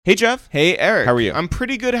Hey, Jeff. Hey, Eric. How are you? I'm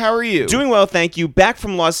pretty good. How are you? Doing well, thank you. Back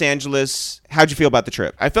from Los Angeles. How'd you feel about the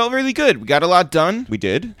trip? I felt really good. We got a lot done. We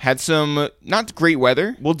did. Had some not great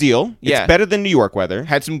weather. We'll deal. Yeah. It's better than New York weather.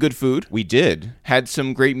 Had some good food. We did. Had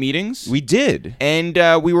some great meetings. We did. And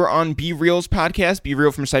we were on Be Real's podcast, Be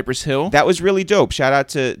Real from Cypress Hill. That was really dope. Shout out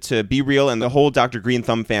to Be Real and the whole Dr. Green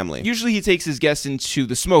Thumb family. Usually he takes his guests into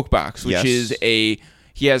the smoke box, which is he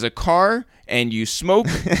has a car and you smoke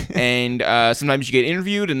and sometimes you get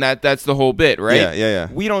interviewed and that's the whole bit, right? Yeah.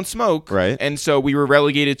 We don't smoke. Right. And so we were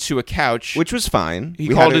relegated to a couch. Which was fine. He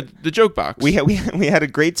called it the joke box. We had a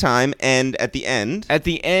great time, and at the end,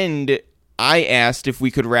 I asked if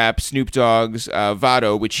we could rap Snoop Dogg's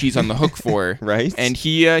Vado, which he's on the hook for. Right. And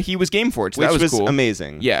he was game for it, so which that was cool.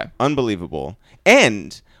 Amazing. Yeah. Unbelievable.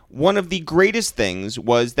 And one of the greatest things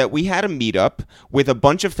was that we had a meetup with a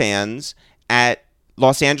bunch of fans at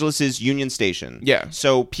Los Angeles' Union Station. Yeah.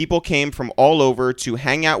 So people came from all over to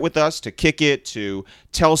hang out with us, to kick it, to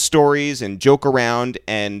tell stories and joke around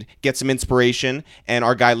and get some inspiration. And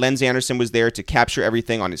our guy Lenz Anderson was there to capture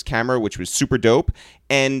everything on his camera, which was super dope.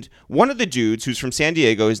 And one of the dudes who's from San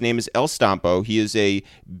Diego, his name is El Stampo. He is a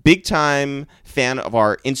big-time fan of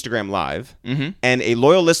our Instagram Live and a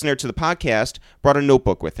loyal listener to the podcast, brought a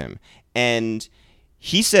notebook with him. And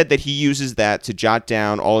he said that he uses that to jot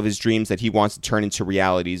down all of his dreams that he wants to turn into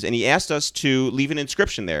realities. And he asked us to leave an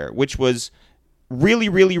inscription there, which was really,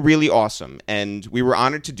 really, really awesome. And we were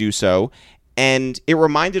honored to do so. And it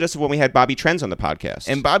reminded us of when we had Bobby Trends on the podcast.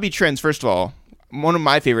 And Bobby Trends, first of all, one of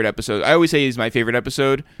my favorite episodes. I always say he's my favorite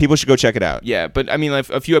episode. People should go check it out. Yeah, but I mean, like,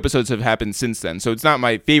 a few episodes have happened since then, so it's not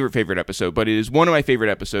my favorite episode, but it is one of my favorite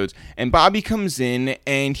episodes. And Bobby comes in,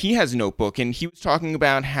 and he has a notebook, and he was talking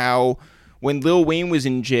about how when Lil Wayne was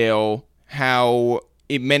in jail, how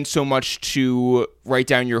it meant so much to write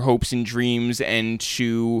down your hopes and dreams and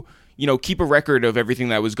to, keep a record of everything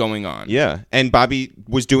that was going on. Yeah, and Bobby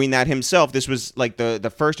was doing that himself. This was like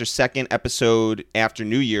the first or second episode after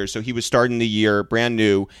New Year's, so he was starting the year brand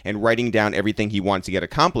new and writing down everything he wanted to get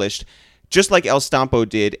accomplished, just like El Stampo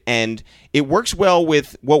did. And it works well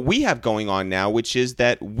with what we have going on now, which is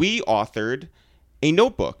that we authored a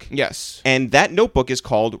notebook. Yes. And that notebook is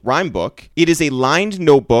called Rhyme Book. It is a lined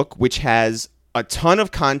notebook which has a ton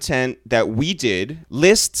of content that we did,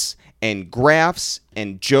 lists and graphs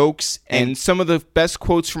and jokes and some of the best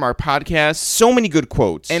quotes from our podcast. So many good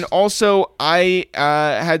quotes. And also, I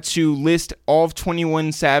had to list all of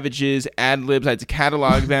 21 Savage's ad-libs. I had to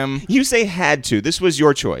catalog them. You say had to. This was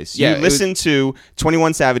your choice. Yeah, you listened to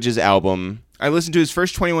 21 Savage's album. I listened to his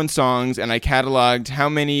first 21 songs, and I cataloged how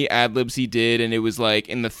many ad-libs he did, and it was like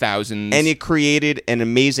in the thousands. And it created an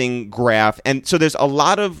amazing graph. And so there's a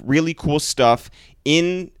lot of really cool stuff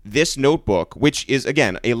in this notebook, which is,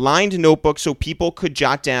 again, a lined notebook so people could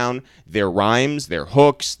jot down their rhymes, their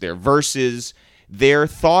hooks, their verses, their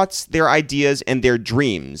thoughts, their ideas, and their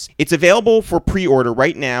dreams. It's available for pre-order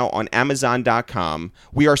right now on Amazon.com.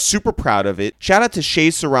 We are super proud of it. Shout out to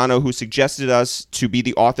Shay Serrano, who suggested us to be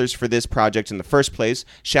the authors for this project in the first place.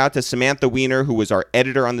 Shout out to Samantha Weiner, who was our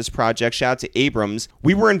editor on this project. Shout out to Abrams.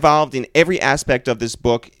 We were involved in every aspect of this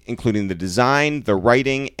book, including the design, the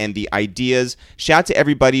writing, and the ideas. Shout out to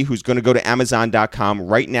everybody who's going to go to Amazon.com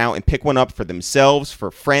right now and pick one up for themselves,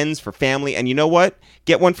 for friends, for family. And you know what?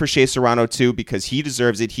 Get one for Shay Serrano, too, because he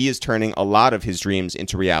deserves it. He is turning a lot of his dreams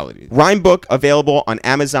into reality. Rhyme Book available on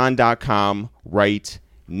Amazon.com right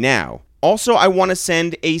now. Also, I want to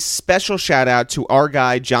send a special shout out to our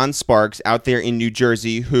guy, John Sparks, out there in New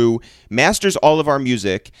Jersey, who masters all of our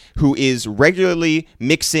music, who is regularly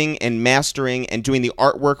mixing and mastering and doing the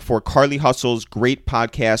artwork for Carly Hustle's great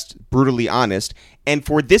podcast, Brutally Honest. And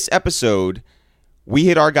for this episode, we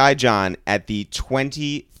hit our guy, John, at the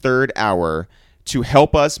 23rd hour to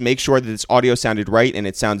help us make sure that this audio sounded right and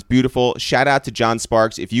it sounds beautiful. Shout out to John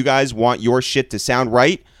Sparks. If you guys want your shit to sound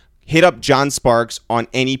right, hit up John Sparks on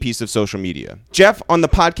any piece of social media. Jeff, on the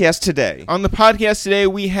podcast today. On the podcast today,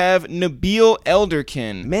 we have Nabil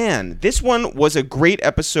Elderkin. Man, this one was a great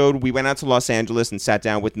episode. We went out to Los Angeles and sat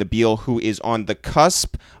down with Nabil, who is on the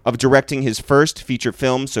cusp of directing his first feature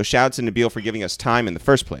film. So shout out to Nabil for giving us time in the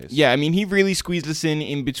first place. Yeah, I mean, he really squeezed us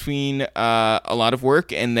in between a lot of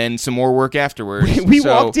work and then some more work afterwards. We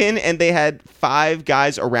walked in and they had 5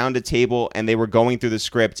 guys around a table and they were going through the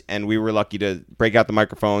script, and we were lucky to break out the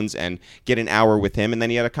microphones and get an hour with him. And then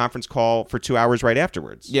he had a conference call for 2 hours right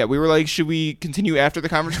afterwards. Yeah, we were like, should we continue after the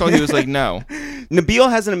conference call? He was like, no. Nabil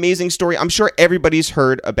has an amazing story. I'm sure everybody's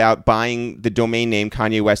heard about buying the domain name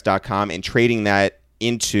KanyeWest.com and trading that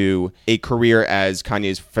into a career as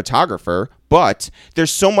Kanye's photographer, but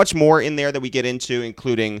there's so much more in there that we get into,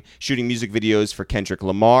 including shooting music videos for Kendrick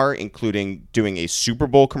Lamar, including doing a Super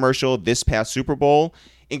Bowl commercial this past Super Bowl,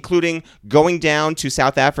 including going down to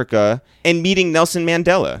South Africa and meeting Nelson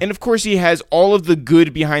Mandela. And of course, he has all of the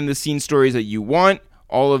good behind-the-scenes stories that you want,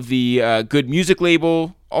 all of the good music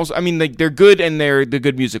label. Also, I mean, like, they're good and they're the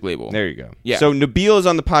good music label. There you go. Yeah. So Nabil is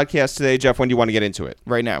on the podcast today. Jeff, when do you want to get into it?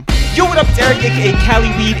 Right now. Yo, what up, it's Eric, a.k.a. Cali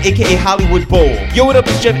Weed, a.k.a. Hollywood Bowl. Yo, what up,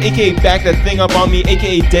 it's Jeff, a.k.a. Back That Thing Up On Me,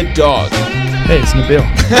 a.k.a. Dead Dog. Hey, it's Nabil.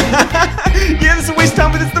 Yeah, this is a waste of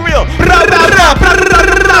time, but it's the real.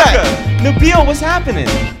 Nabil, what's happening?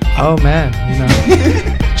 Oh man,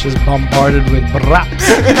 just bombarded with raps.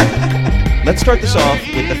 Let's start this off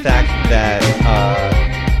with the fact that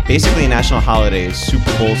basically a national holiday,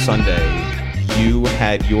 Super Bowl Sunday, you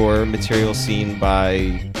had your material seen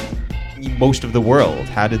by most of the world.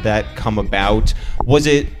 How did that come about? Was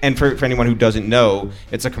it, and for anyone who doesn't know,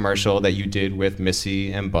 it's a commercial that you did with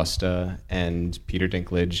Missy and Busta and Peter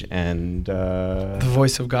Dinklage and The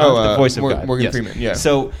Voice of God. The Voice of God. Morgan Yes. Freeman, yeah.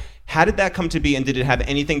 So how did that come to be, and did it have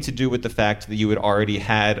anything to do with the fact that you had already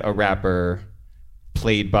had a rapper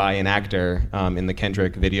played by an actor in the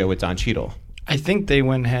Kendrick video with Don Cheadle? I think they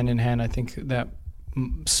went hand in hand. I think that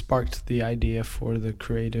sparked the idea for the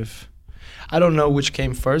creative. I don't know which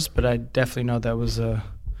came first, but I definitely know that was a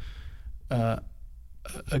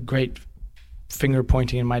great finger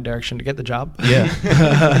pointing in my direction to get the job. Yeah.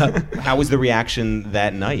 How was the reaction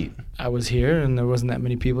that night? I was here and there wasn't that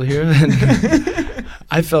many people here. And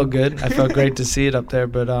I felt good. I felt great to see it up there,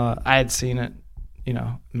 but I had seen it,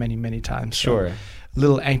 many, many times. Sure. So a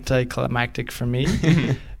little anticlimactic for me.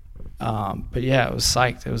 But yeah, it was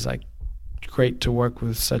psyched. It was like great to work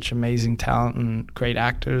with such amazing talent and great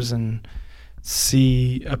actors and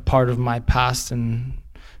see a part of my past and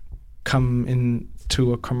come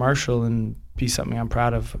into a commercial and be something I'm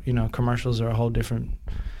proud of. Commercials are a whole different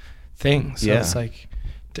thing. So it's like,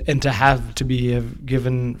 to be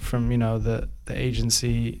given from, the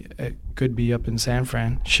agency, it could be up in San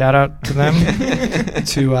Fran. Shout out to them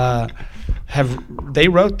they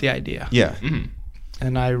wrote the idea. Yeah. Mm-hmm.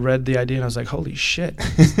 And I read the idea and I was like, holy shit,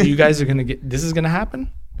 you guys are this is going to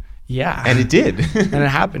happen? Yeah. And it did. And it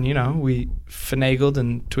happened, we finagled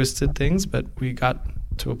and twisted things, but we got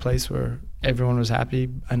to a place where everyone was happy.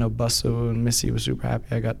 I know Busta and Missy was super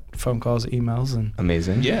happy. I got phone calls, emails, and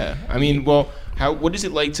Amazing. Yeah. I mean, well, what is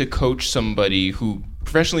it like to coach somebody who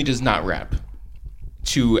professionally does not rap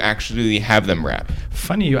to actually have them rap?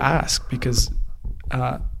 funny you ask, because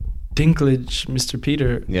Dinklage, Mr.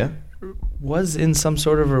 Peter, Yeah. was in some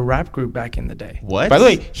sort of a rap group back in the day. What? By the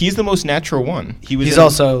way, he's the most natural one. He's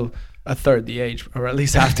also a third the age, or at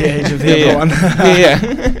least half the age of the other one.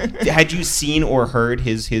 Yeah. Had you seen or heard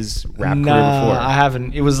his rap career No, before? I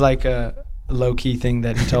haven't. It was like a low-key thing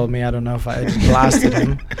that he told me. I don't know if I just blasted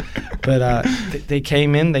him. But they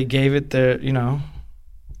came in, they gave it their,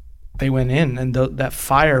 they went in, and that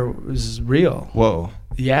fire was real. Whoa.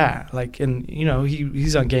 Yeah, and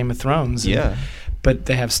he's on Game of Thrones. Yeah. But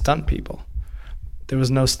they have stunt people. There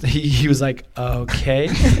was no. He was like, okay,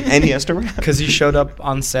 And he has to rap. because he showed up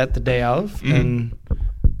on set the day of, and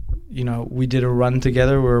we did a run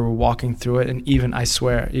together where we're walking through it, and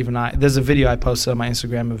there's a video I posted on my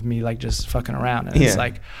Instagram of me like just fucking around, and it's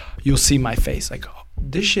like, you'll see my face like, oh,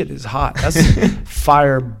 this shit is hot. That's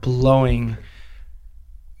fire blowing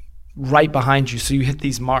right behind you, so you hit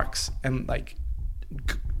these marks, and like,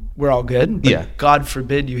 we're all good, but God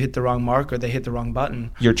forbid you hit the wrong mark or they hit the wrong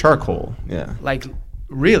button. Your charcoal. Yeah. Like,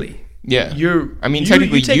 really? Yeah. you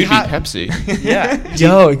Technically, you'd be hot- Pepsi. Yeah.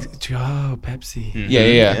 Yo, Pepsi.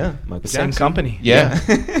 Yeah. Michael Same Jackson. company. Yeah.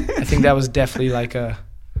 I think that was definitely like that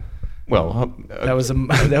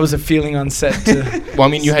was a feeling on set to. Well,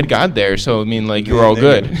 I mean, you had God there, so I mean, like, you were all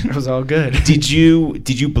good. It was all good. Did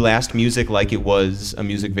you blast music like it was a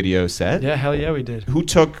music video set? Yeah, hell yeah, we did. Who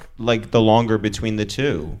took like the longer between the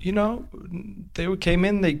two? They came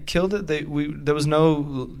in, they killed it. There was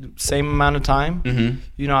no same amount of time.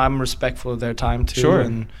 Mm-hmm. I'm respectful of their time too. Sure.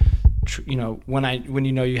 And when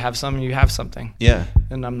you have something, you have something. Yeah.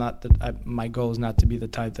 And I'm not my goal is not to be the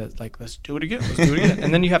type that like, let's do it again.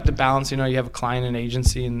 And then you have to balance. You have a client and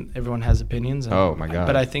agency, and everyone has opinions. And, Oh my God.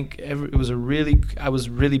 But I think I was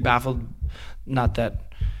really baffled. Not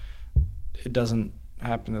that it doesn't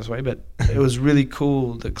happen this way, but it was really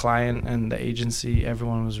cool. The client and the agency,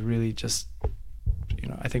 everyone was really just,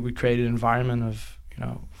 I think we created an environment of,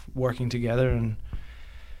 working together, and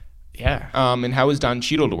yeah. And how was Don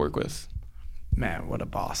Cheadle to work with? Man, what a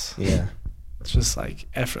boss. Yeah. It's just like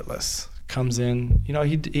effortless. comes in. You know,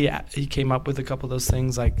 he came up with a couple of those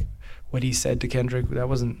things, like what he said to Kendrick. That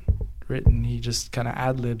wasn't written. He just kind of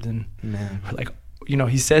ad-libbed, and like, you know,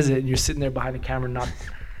 he says it, and you're sitting there behind the camera, not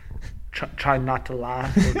trying not to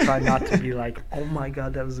laugh or try not to be like, oh my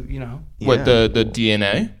God, that was, you know. What, the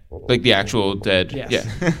DNA? Like the actual dead? Yes. Yeah.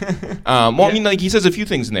 Well, I mean, like he says a few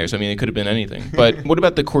things in there, so I mean, it could have been anything. But what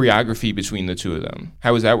about the choreography between the two of them?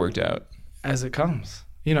 How has that worked out? As it comes.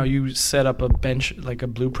 You know, you set up a bench, like a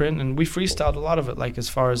blueprint, and we freestyled a lot of it, like as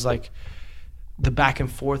far as like the back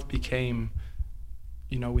and forth became,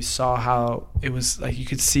 you know, we saw how it was like you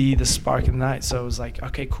could see the spark in the night. So it was like,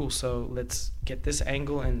 okay, cool. So let's get this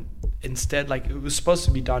angle. And instead, like, it was supposed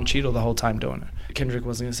to be Don Cheadle the whole time doing it. Kendrick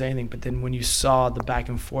wasn't going to say anything. But then when you saw the back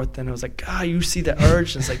and forth, then it was like, you see the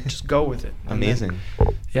urge. And it's like, just go with it. And Amazing.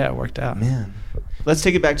 Then, yeah, it worked out. Man. Let's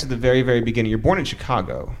take it back to the very, very beginning. You're born in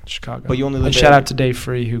Chicago. But you only lived there. Shout out to Dave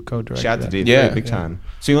Free, who co-directed. Shout out to Dave Free, big time.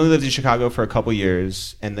 So you only lived in Chicago for a couple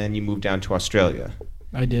years, and then you moved down to Australia.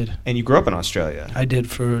 I did. And you grew up in Australia. I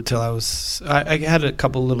did till I was. I had a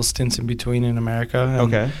couple little stints in between in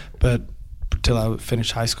America. But till I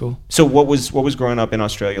finished high school. So what was growing up in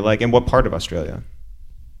Australia like, and what part of Australia?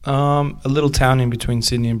 A little town in between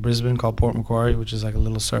Sydney and Brisbane called Port Macquarie, which is like a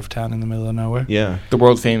little surf town in the middle of nowhere. Yeah. The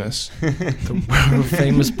world famous. The world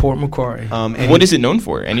famous Port Macquarie. And what is it known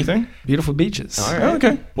for? Anything? Beautiful beaches. All right.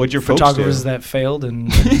 Okay. What'd your folks Photographers do? that failed and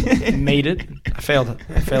made it. I failed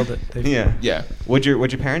it. Yeah. What'd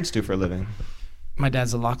your parents do for a living? My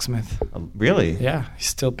dad's a locksmith. Really? Yeah. He's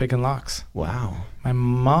still picking locks. Wow. My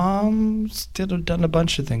mom still done a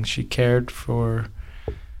bunch of things. She cared for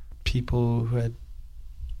people who had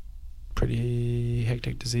pretty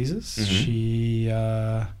hectic diseases. Mm-hmm. She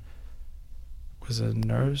was a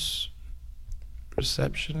nurse,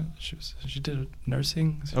 receptionist. She did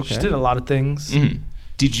nursing. Okay. She did a lot of things. Mm-hmm.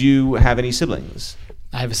 Did you have any siblings?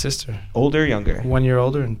 I have a sister. Older or younger? 1 year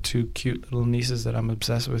older, and two cute little nieces that I'm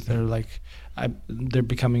obsessed with. They're like, they're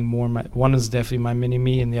becoming more my. One is definitely my mini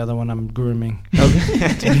me, and the other one I'm grooming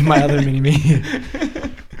to be my other mini me.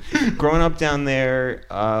 Growing up down there,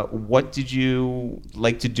 what did you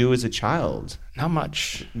like to do as a child? Not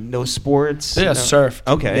much. No sports? Yeah, No? surfed.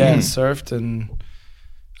 Okay. Yeah, surfed, and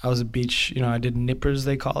I was a beach. You know, I did nippers,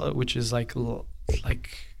 they call it, which is like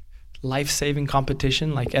life-saving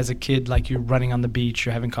competition. Like as a kid, like you're running on the beach,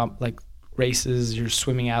 you're having like races, you're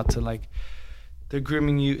swimming out to like, they're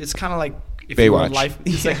grooming you. It's kind of like if Baywatch. you want life.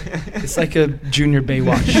 It's like a junior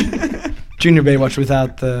Baywatch. Junior Baywatch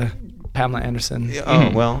without the Pamela Anderson.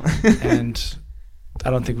 Oh, well. And I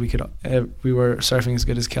don't think we could. We were surfing as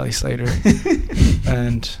good as Kelly Slater,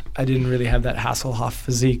 and I didn't really have that Hasselhoff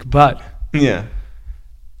physique. But yeah,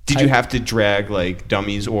 did you have to drag like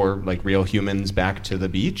dummies or like real humans back to the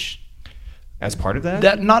beach as part of that?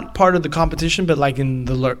 That not part of the competition, but like in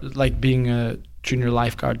the like being a junior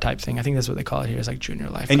lifeguard type thing. I think that's what they call it here. It's like junior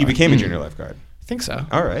lifeguard. And you became a junior lifeguard. I think so.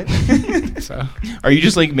 All right. So. Are you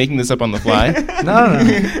just like making this up on the fly? No,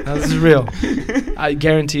 this is real. I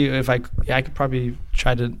guarantee you, if I could probably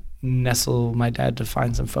try to nestle my dad to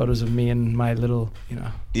find some photos of me and my little,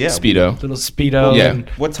 Speedo. Little Speedo. Yeah. And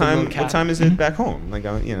What time is it back home? Like,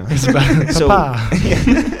 It's about, So,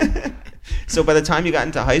 Papa. So by the time you got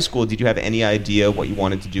into high school, did you have any idea what you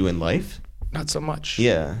wanted to do in life? Not so much.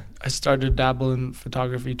 Yeah. I started to dabble in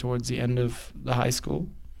photography towards the end of the high school.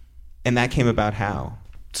 And that came about how?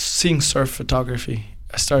 Seeing surf photography.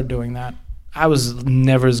 I started doing that. I was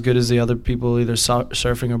never as good as the other people, either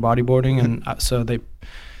surfing or bodyboarding, and so they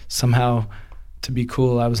somehow, to be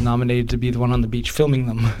cool, I was nominated to be the one on the beach filming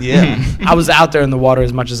them. Yeah. I was out there in the water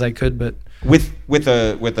as much as I could, but with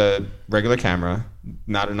a regular camera,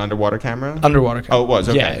 not an underwater camera? Underwater camera. Oh, it was.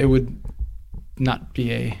 Okay. Yeah, it would not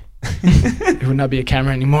be a it would not be a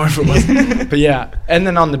camera anymore if it wasn't. But yeah, and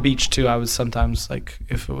then on the beach too, I was sometimes like,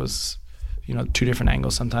 if it was, two different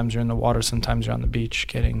angles. Sometimes you're in the water, sometimes you're on the beach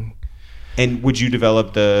getting. And would you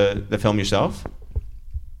develop the film yourself?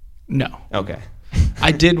 No. Okay.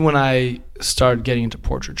 I did when I started getting into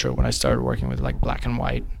portraiture, when I started working with like black and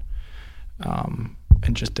white, and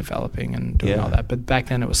just developing and doing all that. But back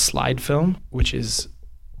then it was slide film, which is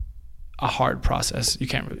a hard process.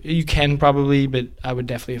 You can probably, but I would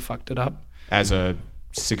definitely have fucked it up. As a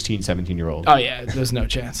 16, 17-year-old. Oh yeah, there's no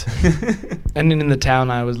chance. And then in the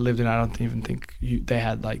town I lived in, I don't even think they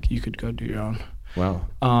had like, you could go do your own.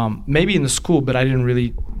 Wow. Maybe in the school, but I didn't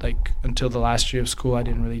really until the last year of school, I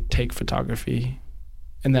didn't really take photography.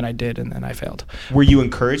 And then I did, and then I failed. Were you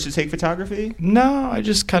encouraged to take photography? No, I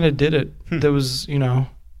just kind of did it. There was,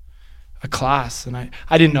 a class, and I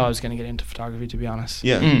didn't know I was going to get into photography, to be honest.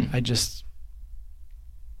 Yeah. I just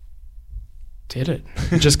did it.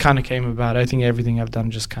 It just kind of came about. I think everything I've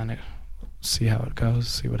done just kind of see how it goes,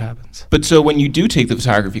 see what happens. But so when you do take the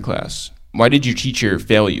photography class, why did your teacher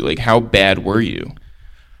fail you? Like, how bad were you?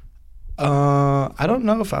 I don't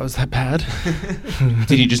know if I was that bad.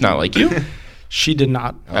 Did he just not like you? She did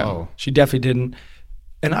not. Oh. She definitely didn't.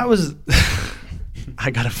 And I was,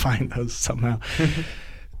 I gotta find those somehow.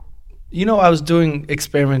 I was doing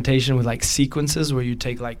experimentation with like sequences where you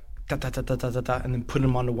take like da da da da da da da and then put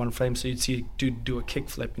them onto one frame, so you'd see do a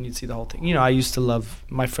kickflip and you'd see the whole thing. I used to love.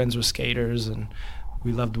 My friends were skaters and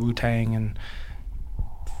we loved Wu-Tang, and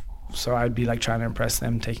so I'd be like trying to impress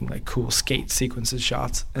them, taking like cool skate sequences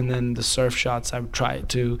shots, and then the surf shots I would try it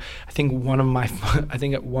too. I think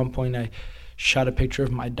at one point I shot a picture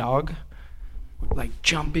of my dog, like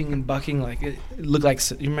jumping and bucking, like it looked like,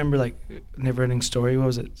 you remember like Never Ending Story, what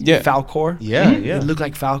was it? Yeah. Falcor? Yeah, yeah. It looked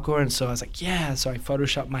like Falcor, and so I was like, yeah, so I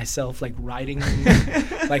photoshopped myself like riding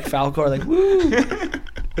like Falcor, like woo.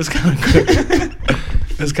 It was kind of good.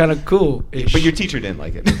 It was kind of cool. But your teacher didn't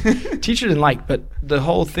like it. Teacher didn't like, but the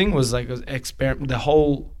whole thing was like, the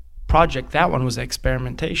whole project, that one was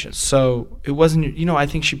experimentation. So it wasn't, I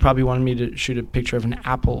think she probably wanted me to shoot a picture of an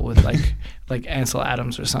apple with like like Ansel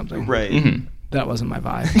Adams or something. Right. Mm-hmm. That wasn't my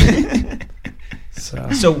vibe.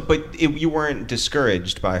 But you weren't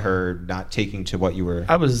discouraged by her not taking to what you were.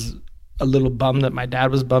 I was a little bummed that my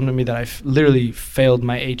dad was bummed at me that I literally failed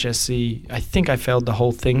my HSC. I think I failed the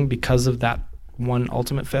whole thing because of that one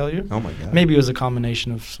ultimate failure. Oh my God. Maybe it was a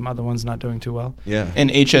combination of some other ones not doing too well. Yeah. And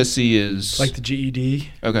HSC is Like the GED.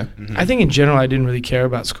 okay. Mm-hmm. I think in general I didn't really care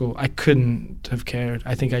about school. I couldn't have cared.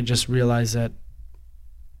 I think I just realized that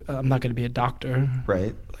I'm not going to be a doctor.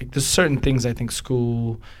 Right. Like there's certain things I think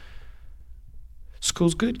school's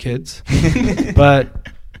good, kids. But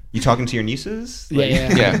You talking to your nieces?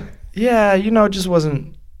 Yeah. yeah, it just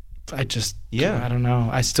wasn't. I don't know.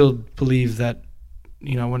 I still believe that,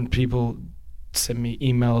 when people send me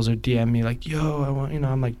emails or DM me like, yo, I want,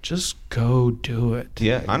 I'm like, just go do it.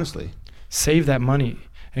 Yeah, honestly. Save that money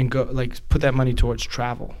and go, like, put that money towards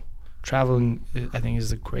travel. Traveling, I think, is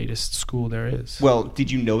the greatest school there is. Well, did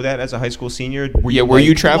you know that as a high school senior? Were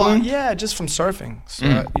you traveling? Well, yeah, just from surfing.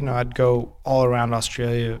 So, I'd go all around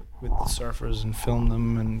Australia with the surfers and film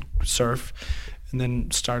them and surf, and then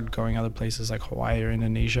started going other places like Hawaii or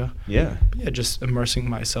Indonesia. Yeah. But yeah, just immersing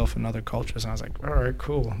myself in other cultures. And I was like, all right,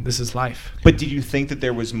 cool. This is life. But did you think that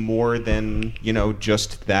there was more than,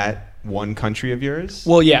 just that one country of yours?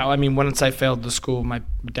 Well, yeah. I mean, once I failed the school, my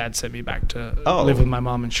dad sent me back to live with my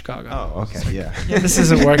mom in Chicago. Oh, okay. Yeah. Yeah, this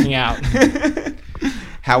isn't working out.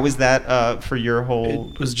 How was that for your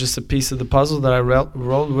whole... It was just a piece of the puzzle that I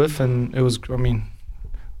rolled with, and it was,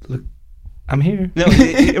 look, I'm here. No,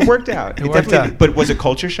 it worked out. It worked out. But was it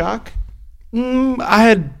culture shock? I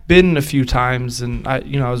had been a few times, and I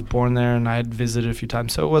was born there, and I had visited a few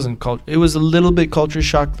times, so it wasn't it was a little bit culture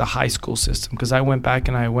shock, the high school system, because I went back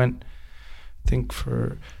and I think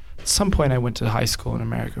at some point I went to high school in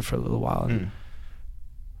America for a little while, and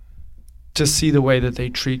to see the way that they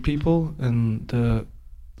treat people, and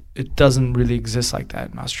it doesn't really exist like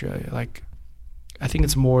that in Australia. Like, I think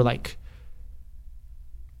it's more like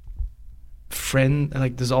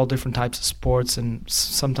like there's all different types of sports, and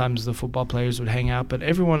sometimes the football players would hang out, but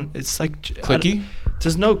everyone, it's like Cliquey?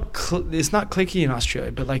 There's no it's not cliquey in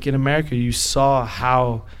Australia, but like in America you saw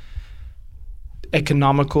how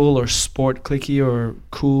economical or sport cliquey or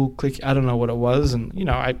cool cliquey, I don't know what it was, and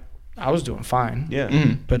I was doing fine.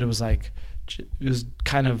 Yeah. But it was like, it was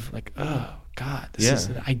kind of like, oh God,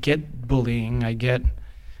 I get bullying, I get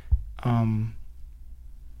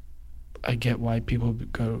why people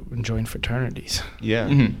go and join fraternities. Yeah.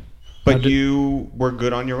 Mm-hmm. But you were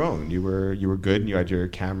good on your own. You were good, and you had your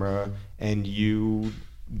camera, and you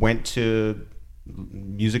went to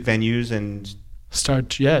music venues and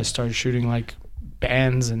started shooting like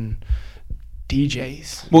bands and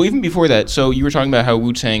DJs. Well, even before that, so you were talking about how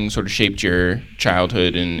Wu-Tang sort of shaped your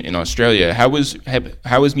childhood in Australia. How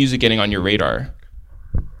was music getting on your radar?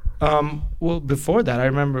 Well, before that, I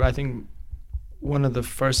remember, I think one of the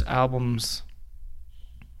first albums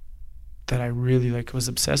that I really was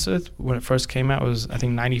obsessed with when it first came out was, I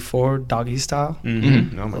think, 94, Doggy Style.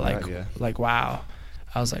 Mm-hmm. Oh my God, yeah. Like, wow.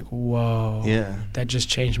 I was like, whoa. Yeah. That just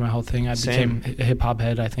changed my whole thing. I became a hip-hop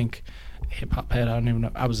head, I think. Hip-hop head, I don't even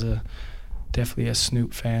know. I was definitely a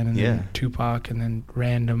Snoop fan, and then Tupac, and then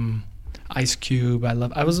random Ice Cube.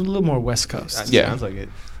 I was a little more West Coast. Sounds like it.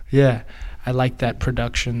 Yeah. I liked that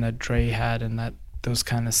production that Dre had, and those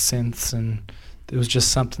kind of synths, and it was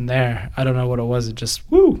just something there. I don't know what it was. It just,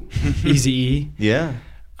 woo, Eazy-E. Yeah.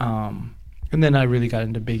 And then I really got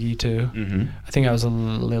into Biggie too. Mm-hmm. I think I was a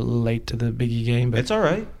little late to the Biggie game, but it's all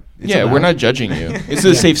right. We're not judging you. It's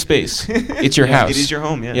a safe space. It's your house. It is your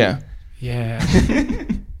home, yeah. Yeah. Yeah.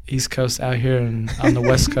 East Coast out here and on the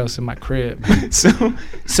West Coast in my crib.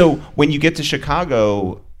 So when you get to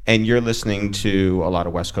Chicago and you're listening to a lot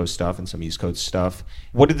of West Coast stuff and some East Coast stuff,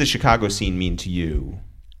 what did the Chicago scene mean to you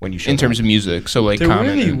when you showed In terms of music, so like There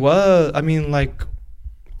Common really and- was. I mean, like,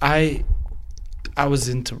 I was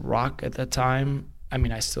into rock at that time. I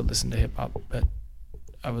mean, I still listen to hip hop, but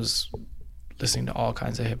I was listening to all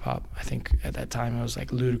kinds of hip hop. I think at that time it was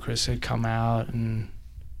like Ludacris had come out and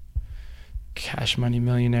Cash Money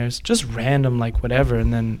Millionaires, just random, like whatever.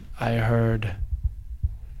 And then I heard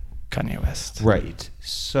Kanye West. Right.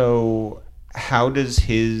 So how does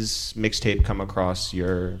his mixtape come across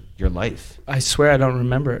your life? I swear I don't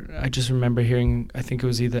remember it. I just remember hearing, I think it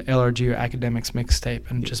was either LRG or Academics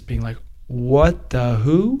mixtape, and just being like, what the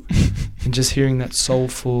who? And just hearing that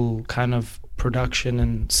soulful kind of production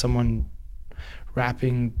and someone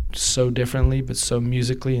rapping so differently but so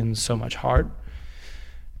musically and so much heart,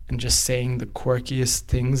 and just saying the quirkiest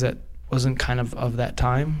things that wasn't kind of that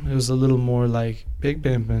time. It was a little more like Big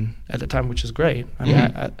Pimpin' at the time, which is great. I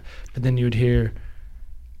mean, but then you would hear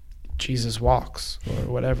Jesus Walks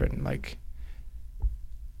or whatever, and like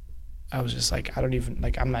I was just like, I don't even,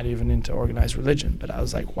 like, I'm not even into organized religion, but I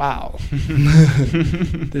was like, wow,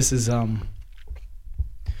 this is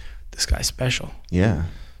this guy's special. Yeah.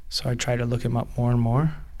 So I tried to look him up more and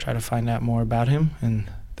more, try to find out more about him,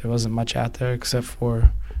 and there wasn't much out there except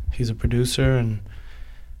for he's a producer, and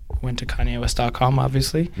went to KanyeWest.com,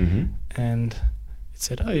 obviously, and it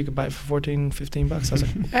said, oh, you could buy it for $14-15. I was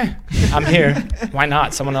like, I'm here. Why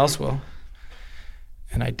not? Someone else will.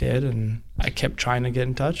 And I did, and I kept trying to get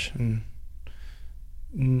in touch and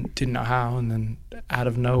didn't know how. And then out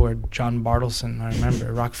of nowhere, John Bartleson, I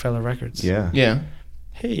remember, Rockefeller Records. Yeah. Yeah.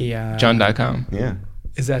 Hey. John.com. Yeah.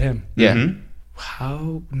 Is that him? Yeah. Mm-hmm.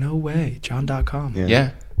 How? No way. John.com. Yeah.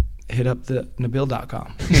 Yeah. Hit up the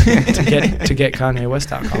Nabil.com to get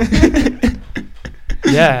KanyeWest.com.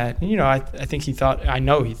 Yeah, you know, I think he thought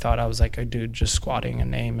I was like a dude just squatting a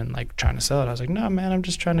name and like trying to sell it. I was like, no, man, I'm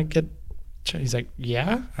just trying to get. He's like,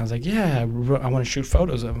 yeah. I was like, yeah, I want to shoot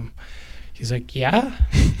photos of him. He's like, yeah.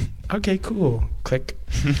 Okay, cool. Click.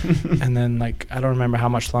 And then like I don't remember how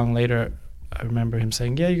much long later, I remember him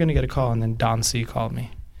saying, yeah, you're gonna get a call. And then Don C called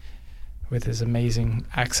me with his amazing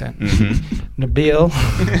accent. Nabil,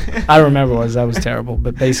 I don't remember what that was terrible,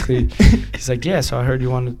 but basically he's like, yeah, so I heard you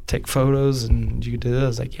want to take photos and you did it. I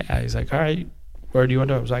was like, yeah. He's like, all right, where do you want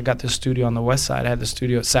to? I was like, I got this studio on the west side. I had the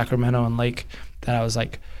studio at Sacramento and Lake that I was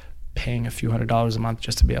like paying a few $100s a month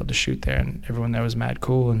just to be able to shoot there, and everyone there was mad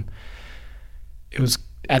cool. And it was,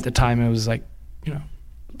 at the time, it was like, you know,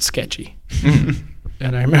 sketchy.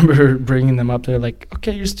 And I remember bringing them up there, like,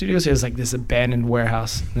 okay, your studio's here. It was like this abandoned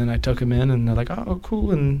warehouse. And then I took them in, and they're like, oh, cool.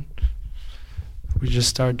 And we just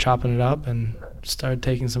started chopping it up and started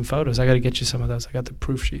taking some photos. I got to get you some of those. I got the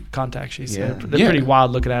proof sheet, contact sheets. Yeah. They're pretty wild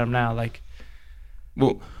looking at them now. Like,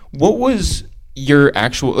 Well, what was your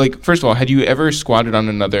actual, like, first of all, had you ever squatted on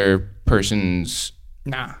another person's,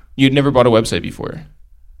 nah, you'd never bought a website before?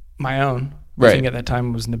 my own. Right. I think at that time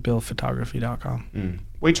it was nabilphotography.com.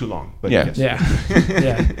 Way too long. But Yeah. yes. Yeah.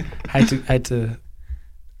 Yeah. I had to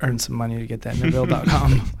earn some money to get that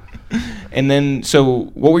nabil.com. And then, so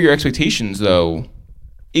what were your expectations, though?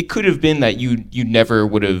 It could have been that you never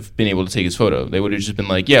would have been able to take his photo. They would have just been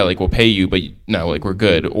like, yeah, like, we'll pay you, but no, like, we're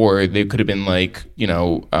good. Or they could have been like, you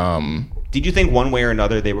know... Did you think one way or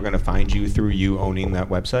another they were going to find you through you owning that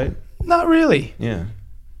website? Not really. Yeah.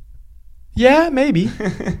 Yeah, maybe.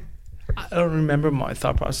 I don't remember my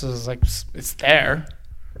thought process. Was like, it's there.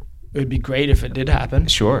 It would be great if it did happen.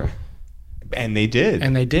 Sure. And they did.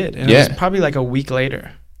 And they did. And Yeah. it was probably like a week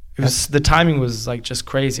later. It was, the timing was like just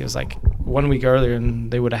crazy. It was like 1 week earlier and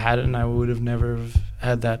they would have had it and I would have never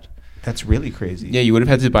had that. That's really crazy. Yeah, you would have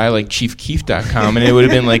had to buy, like, chiefkeef.com, and it would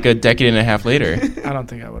have been, like, a decade and a half later. I don't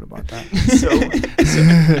think I would have bought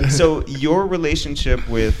that. So your relationship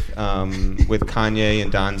with Kanye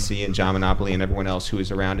and Don C and John Monopoly and everyone else who was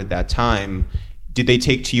around at that time, did they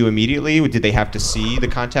take to you immediately? Did they have to see the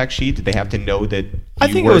contact sheet? Did they have to know that I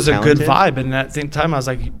you think were it was talented? a good vibe. And at the same time, I was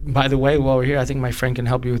like, by the way, while we're here, I think my friend can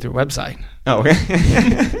help you with your website. Oh, okay.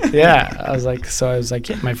 Yeah. I was like,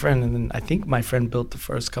 yeah, my friend. And then I think my friend built the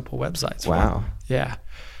first couple websites. Wow. Yeah.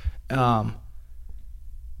 Yeah,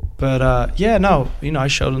 no, you know, I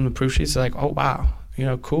showed them the proof sheets. They're like, oh, wow, you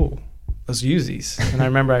know, cool. Let's use these. And I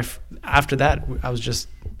remember after that,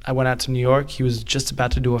 I went out to New York. He was just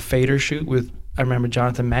about to do a fader shoot with, I remember,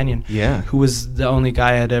 Jonathan Mannion, Yeah. who was the only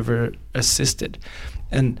guy I had ever assisted.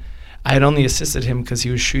 And I had only assisted him because he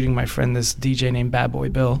was shooting my friend, this DJ named Bad Boy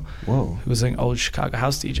Bill, Whoa. who was an old Chicago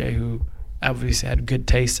house DJ who obviously had good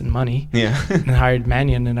taste and money. Yeah. And hired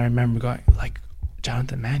Mannion, and I remember going like,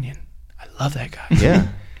 Jonathan Mannion, I love that guy. Yeah.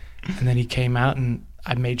 And then he came out, and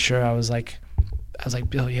I made sure I was like,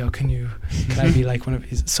 Bill, yo, can I be like one of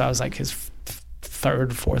his? So I was like his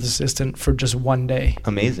third, fourth assistant for just one day.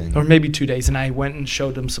 Amazing. Or maybe 2 days. And I went and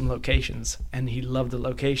showed him some locations, and he loved the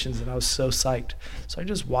locations, and I was so psyched. So I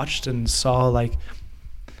just watched and saw like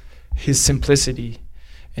his simplicity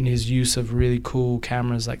and his use of really cool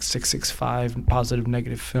cameras like 665 positive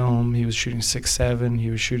negative film. He was shooting 6.7.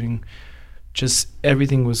 He was shooting, just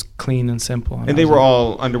everything was clean and simple. And they were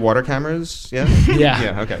all underwater cameras, yeah? Yeah.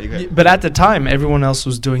 Yeah, okay. You good. But at the time, everyone else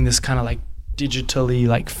was doing this kind of like digitally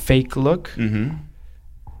like fake look. Mm-hmm.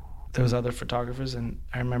 There was other photographers, and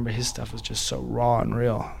I remember his stuff was just so raw and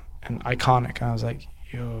real and iconic. And I was like,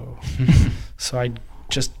 yo. So I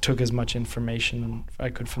just took as much information I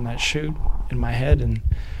could from that shoot in my head and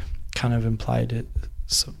kind of implied it.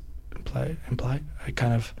 So imply. I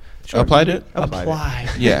kind of Applied it? applied.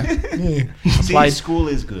 Yeah. See, Applied. school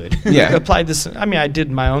is good. Yeah. Applied this. I mean, I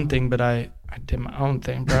did my own thing, but I did my own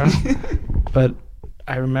thing, bro. But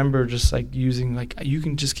I remember just like using like, you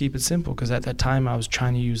can just keep it simple, because at that time I was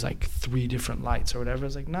trying to use like 3 different lights or whatever. I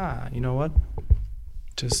was like, nah, you know what?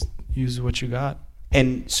 Just use what you got.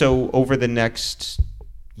 And so over the next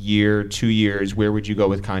year, 2 years, where would you go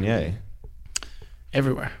with Kanye?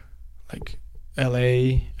 Everywhere, like LA.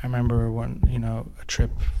 I remember one, a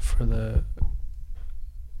trip for the.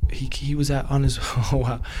 He was on his. Oh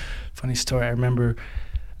wow, funny story. I remember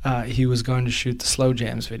he was going to shoot the Slow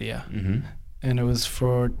Jams video, and it was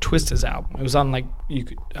for Twista's album. It was on like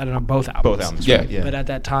both albums. Both albums, Yeah. right? Yeah. But at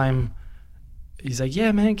that time, he's like,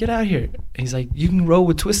 "Yeah, man, get out here." He's like, "You can roll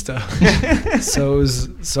with Twista."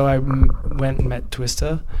 So I went and met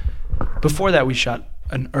Twista. Before that, we shot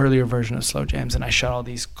an earlier version of Slow Jams, and I shot all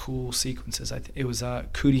these cool sequences. It was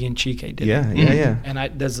Cootie and Chike did it. Yeah.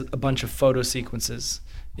 And there's a bunch of photo sequences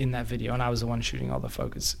in that video, and I was the one shooting all the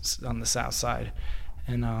focus on the south side.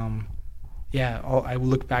 And I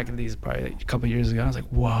look back at these probably a couple years ago, and I was like,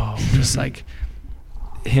 whoa, just like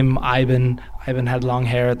him, Ivan had long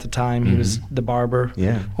hair at the time. He was the barber.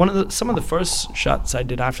 Yeah. Some of the first shots I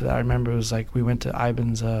did after that, I remember, it was like we went to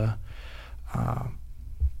Ivan's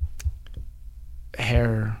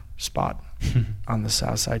hair spot on the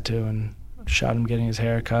south side too, and shot him getting his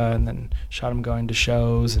hair cut, and then shot him going to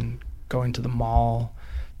shows and going to the mall,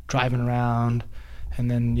 driving around.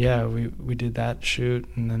 And then we did that shoot,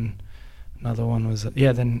 and then another one was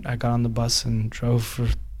then I got on the bus and drove for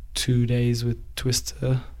 2 days with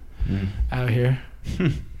Twista out here.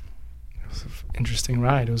 It was an interesting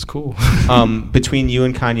ride. It was cool. Between you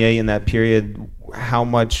and Kanye in that period, how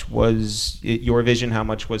much was your vision? How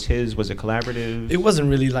much was his? Was it collaborative? It wasn't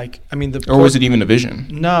really like, Or was it even a vision?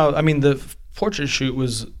 No, the portrait shoot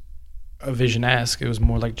was a vision-esque. It was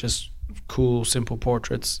more like just cool, simple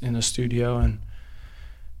portraits in a studio, and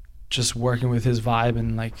just working with his vibe,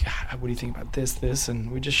 and like, what do you think about this?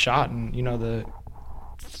 And we just shot, and the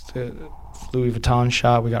Louis Vuitton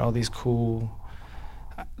shot, we got all these cool.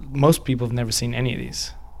 Most people have never seen any of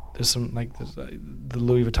these. There's some the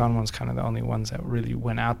Louis Vuitton one's kind of the only ones that really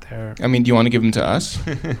went out there. Do you want to give them to us?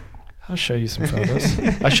 I'll show you some photos.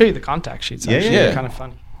 I'll show you the contact sheets. Actually. Yeah. They're kind of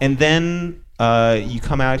funny. And then you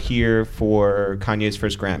come out here for Kanye's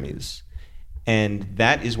first Grammys, and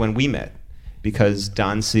that is when we met, because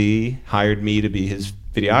Don C hired me to be his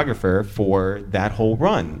videographer for that whole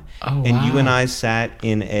run. Oh, and wow. you and I sat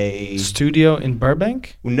in a Studio in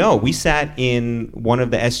Burbank? No, we sat in one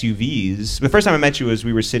of the SUVs. The first time I met you was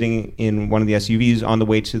we were sitting in one of the SUVs on the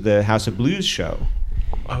way to the House of Blues show.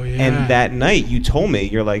 Oh, yeah. And that night you told me,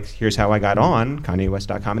 you're like, here's how I got on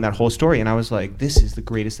KanyeWest.com, and that whole story. And I was like, this is the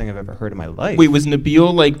greatest thing I've ever heard in my life. Wait, was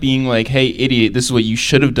Nabil like being like, hey, idiot, this is what you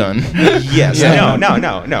should have done? Yes. Yeah.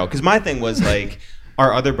 No. Because my thing was like,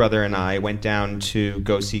 our other brother and I went down to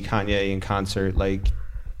go see Kanye in concert like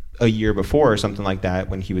a year before or something like that,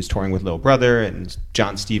 when he was touring with Lil Brother and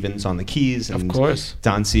John Stevens on the keys. And Of course.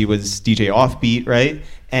 Don C was DJ Offbeat, right?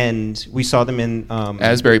 And we saw them in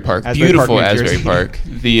Asbury Park. Beautiful Asbury Park.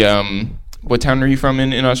 The what town are you from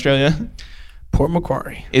in Australia? Port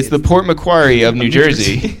Macquarie. It's the Port Macquarie of New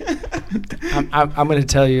Jersey. I'm going to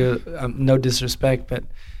tell you, no disrespect, but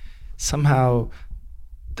somehow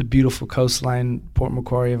the beautiful coastline, Port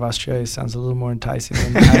Macquarie of Australia, sounds a little more enticing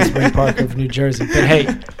than Asbury Park of New Jersey. But hey,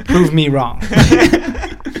 prove me wrong.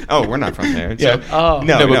 Oh, we're not from there. Yeah. Oh.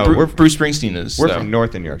 No, but Bruce Springsteen is. We're from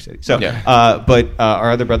north of New York City. So, Yeah. But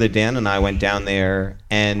our other brother Dan and I went down there,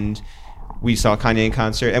 and we saw Kanye in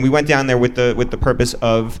concert, and we went down there with the purpose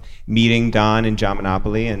of meeting Don and John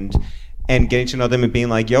Monopoly, and and getting to know them and being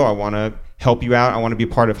like, yo, I want to help you out. I want to be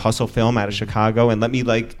part of Hustle Film out of Chicago, and let me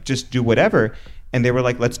like just do whatever. And they were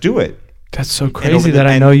like, let's do it. That's so crazy that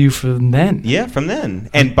I know you from then. Yeah, from then.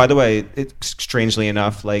 And by the way, strangely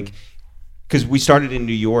enough, like, because we started in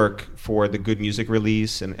New York for the Good Music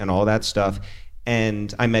release and all that stuff.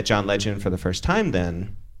 And I met John Legend for the first time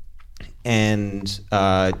then. And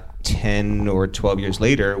 10 or 12 years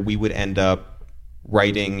later, we would end up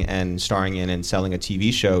writing and starring in and selling a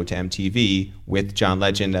TV show to MTV with John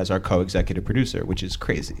Legend as our co-executive producer, which is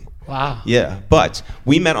crazy. Wow. Yeah, but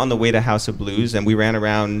we met on the way to House of Blues, and we ran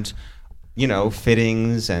around, you know,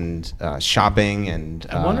 fittings and shopping. And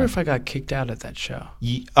I wonder if I got kicked out at that show.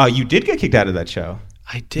 You did get kicked out of that show.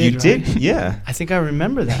 I did. You did, yeah. I think I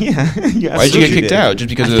remember that. Yeah. Why did you get kicked out? Just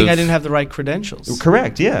because I think I didn't have the right credentials.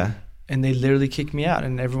 Correct. Yeah. And they literally kicked me out,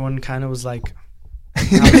 and everyone kind of was like,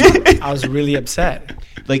 I was really upset.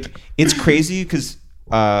 Like, it's crazy because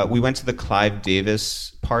we went to the Clive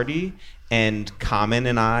Davis party, and Common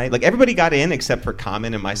and I, like, everybody got in except for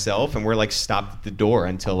Common and myself, and we're like stopped at the door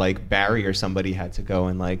until like Barry or somebody had to go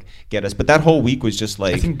and like get us. But that whole week was just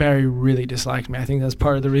like, I think Barry really disliked me. I think that's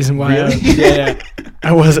part of the reason why. Really? Yeah.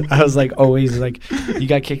 I was like always like, you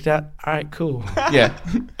got kicked out? All right, cool. Yeah.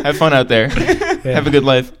 Have fun out there. Yeah. Have a good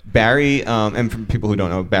life. Barry, and for people who don't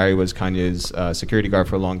know, Barry was Kanye's security guard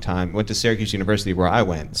for a long time. Went to Syracuse University where I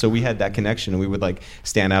went, so we had that connection. And we would like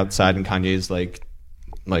stand outside in Kanye's like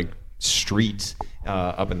street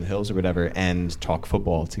up in the hills or whatever and talk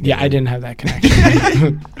football together. Yeah, I didn't have that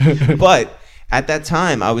connection. But at that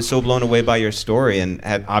time, I was so blown away by your story and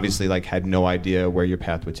had obviously like had no idea where your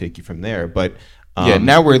path would take you from there. But Yeah,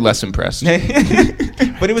 now we're less impressed.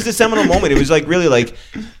 but it was a seminal moment. It was like really like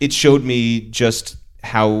it showed me just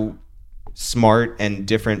how smart and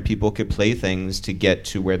different people could play things to get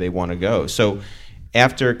to where they want to go. So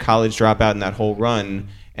after college dropout and that whole run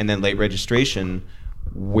and then late registration,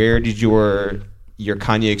 where did your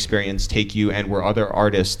Kanye experience take you, and were other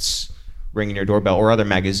artists ringing your doorbell or other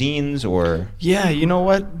magazines or? Yeah, you know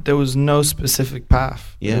what? There was no specific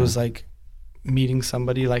path. Yeah. It was like meeting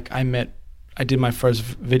somebody. Like I did my first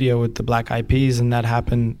video with the Black Eyed Peas, and that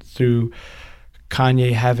happened through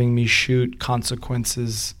Kanye having me shoot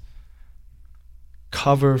Consequences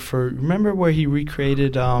cover for, remember where he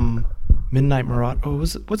recreated Midnight Marauder?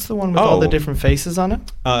 What's the one with all the different faces on it?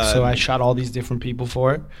 So I shot all these different people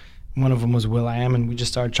for it. One of them was Will.i.am, and we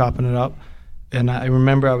just started chopping it up. And I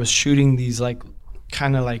remember I was shooting these like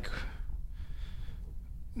kind of like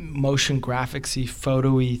motion graphics-y,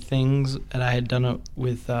 photo-y things, and I had done it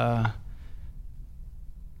with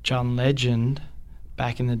John Legend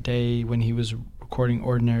back in the day when he was recording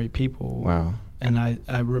Ordinary People. Wow. And I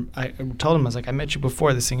told him, I was like, I met you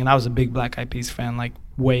before this thing, and I was a big Black Eyed Peas fan, like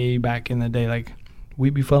way back in the day, like we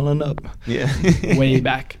be falling up. Yeah. Way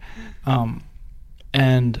back.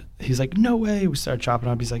 And he's like, no way. We started chopping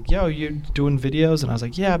up. He's like, yo, you're doing videos? And I was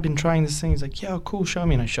like, yeah, I've been trying this thing. He's like, yeah, cool, show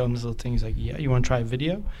me. And I showed him this little thing. He's like, yeah, you want to try a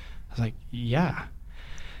video? I was like, yeah.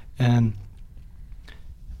 And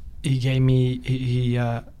he gave me,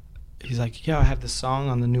 he's like, yeah, I have this song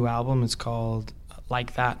on the new album. It's called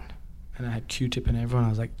Like That. And I had Q-Tip and everyone. I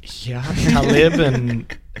was like, yeah, Talib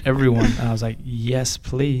and everyone. And I was like, yes,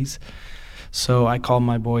 please. So I called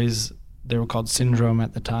my boys. They were called Syndrome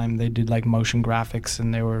at the time. They did like motion graphics,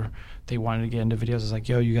 and they wanted to get into videos. I was like,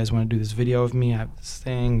 yo, you guys want to do this video of me? I have this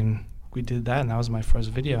thing. And we did that, and that was my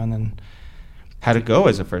first video. And then How'd it go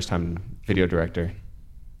as a first-time video director?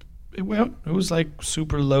 it was like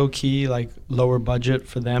super low key, like lower budget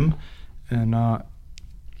for them, and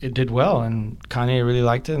it did well. And Kanye really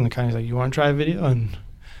liked it, and Kanye's like, "You want to try a video?" And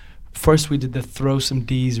first we did the Throw Some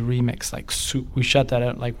D's remix, like we shot that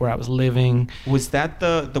out like where I was living. Was that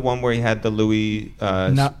the one where he had the Louis?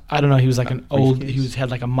 No, I don't know. He was like an old. briefcase? He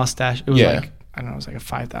had like a mustache. It was like I don't know. It was like a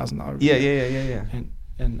 $5,000. Yeah.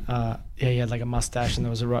 And he had like a mustache, and there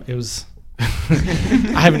was it was.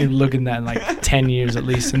 I haven't even looked at that in like 10 years at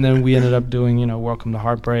least. And then we ended up doing, Welcome to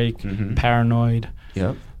Heartbreak, Paranoid,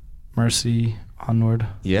 Yep. Mercy, Onward.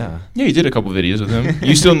 Yeah. Yeah, you did a couple videos with him.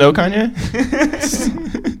 You still know Kanye?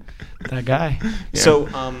 That guy. Yeah. So,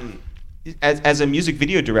 as a music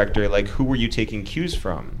video director, like, who were you taking cues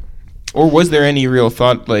from? Or was there any real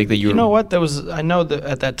thought like that you were... You know what? I know that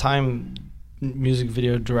at that time, music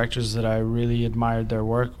video directors that I really admired their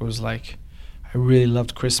work was like, I really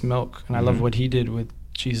loved Chris Milk, and I loved what he did with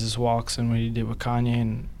Jesus Walks and what he did with Kanye,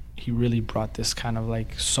 and he really brought this kind of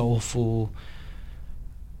like soulful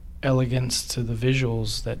elegance to the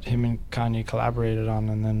visuals that him and Kanye collaborated on.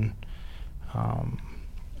 And then,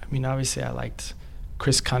 obviously I liked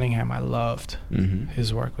Chris Cunningham. I loved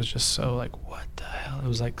his work. Was just so like, what the hell? It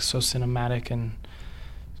was like so cinematic and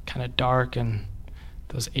kind of dark, and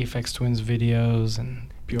those Aphex Twins videos and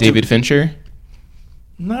David Fincher?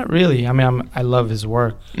 Not really. I mean, I love his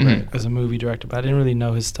work Mhm. as a movie director, but I didn't really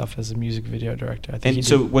know his stuff as a music video director. I think And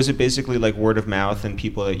so was it basically like word of mouth and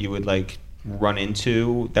people that you would like run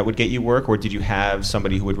into that would get you work, or did you have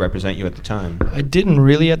somebody who would represent you at the time? I didn't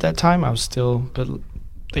really at that time. I was still, but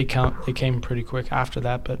they came pretty quick after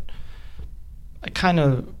that. But I kind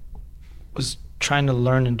of was trying to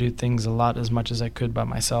learn and do things a lot as much as I could by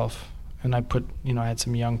myself. And I put, I had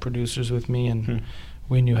some young producers with me, and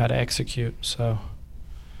we knew how to execute. So,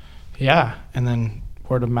 yeah. And then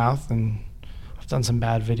word of mouth, and I've done some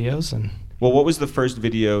bad videos. And Well, what was the first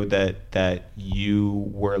video that you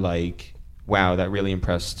were like, wow, that really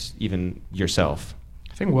impressed even yourself?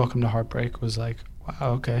 I think Welcome to Heartbreak was like,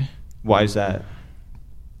 wow, okay. Why is that?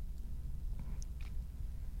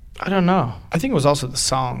 I don't know. I think it was also the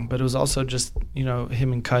song, but it was also just,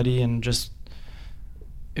 him and Cuddy, and just,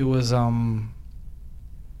 it was, I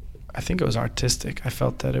think it was artistic. I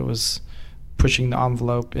felt that it was pushing the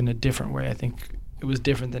envelope in a different way. I think it was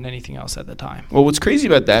different than anything else at the time. Well, what's crazy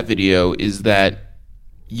about that video is that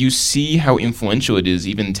you see how influential it is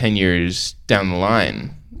even 10 years down the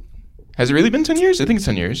line. Has it really been 10 years? I think it's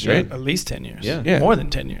 10 years, right? At least 10 years. Yeah. More than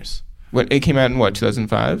 10 years. It came out in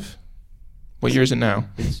 2005? What year is it now?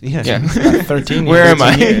 Yeah. 13 years. Where am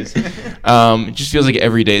I? 13 years. It just feels like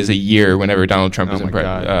every day is a year whenever Donald Trump is my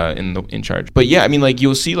God. in charge. But yeah, I mean, like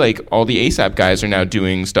you'll see like all the ASAP guys are now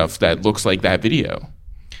doing stuff that looks like that video.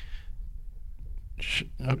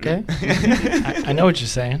 Okay. I know what you're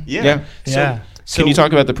saying. Yeah. Yeah. So Can you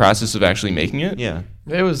talk about the process of actually making it? Yeah.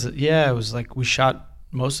 It was like we shot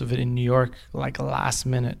most of it in New York, like last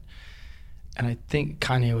minute. And I think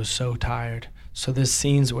Kanye was so tired. So there's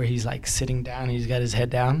scenes where he's like sitting down, he's got his head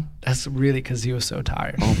down. That's really because he was so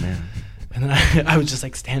tired. Oh, man. And then I was just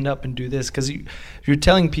like, stand up and do this. Because you're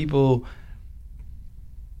telling people,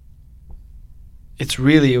 it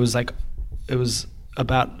was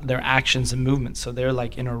about their actions and movements. So they're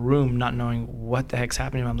like in a room not knowing what the heck's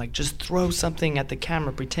happening. I'm like, just throw something at the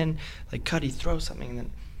camera, pretend like Cuddy, throw something. And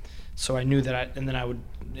then, so I knew that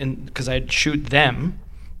because I'd shoot them,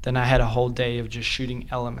 then I had a whole day of just shooting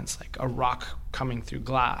elements, like a rock coming through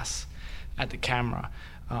glass at the camera.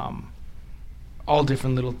 All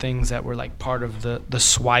different little things that were like part of the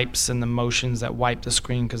swipes and the motions that wipe the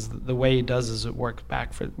screen, because the way it does is it works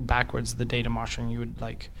backwards, the data marshalling. You would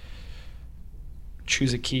like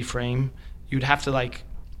choose a keyframe. You'd have to it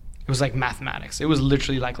was like mathematics. It was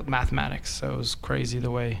literally like mathematics. So it was crazy the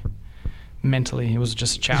way mentally it was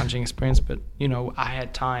just a challenging experience, but I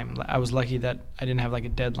had time. I was lucky that I didn't have like a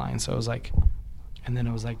deadline, so it was like, and then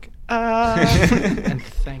it was like and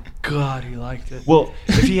thank God he liked it. Well,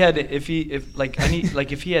 if he had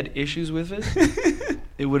issues with it,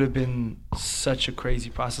 it would have been such a crazy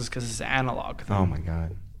process because it's analog thing. Oh my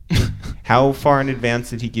God. How far in advance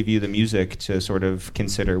did he give you the music to sort of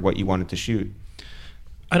consider what you wanted to shoot?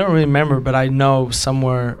 I don't really remember, but I know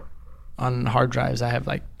somewhere on hard drives I have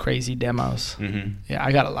like crazy demos. Mm-hmm. Yeah,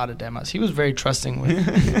 I got a lot of demos. He was very trusting with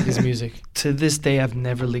his music. To this day, I've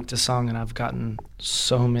never leaked a song, and I've gotten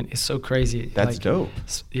so many. It's so crazy. That's dope.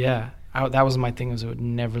 Yeah, that was my thing. Was it would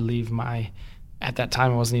never leave my. At that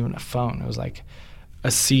time, it wasn't even a phone. It was like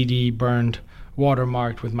a CD burned,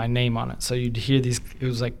 watermarked with my name on it. So you'd hear these. It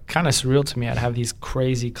was like kind of surreal to me. I'd have these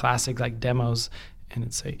crazy classic like demos, and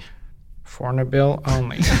it'd say, "For Nabil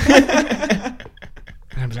only."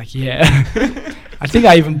 And I was like, yeah. I think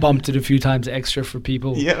I even bumped it a few times extra for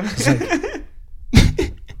people. Yeah. It's like,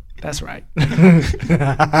 that's right.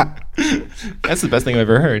 That's the best thing I've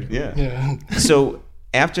ever heard. Yeah. So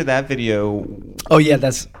after that video, Oh yeah,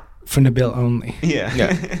 that's for Nabil only.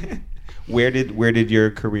 yeah. Where did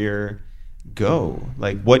your career go?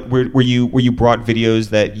 Like, what were you brought videos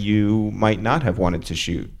that you might not have wanted to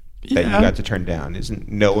shoot that you got to turn down? Isn't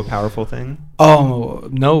no a powerful thing? Oh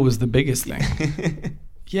no, was the biggest thing.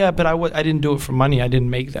 Yeah, but I didn't do it for money. I didn't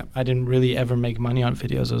make them. I didn't really ever make money on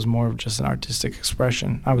videos. It was more of just an artistic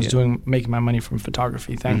expression. I was making my money from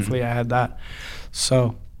photography. Thankfully, I had that.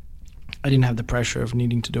 So I didn't have the pressure of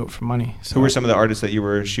needing to do it for money. So Who were some of the artists that you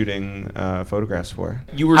were shooting photographs for?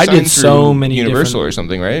 You were I signed did so through many Universal different- or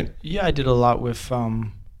something, right? Yeah, I did a lot with.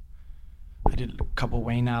 I did a couple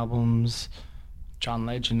Wayne albums, John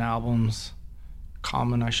Legend albums,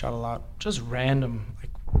 Common. I shot a lot, just random,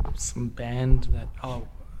 like some band that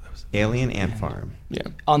that was Alien Ant Farm. Yeah.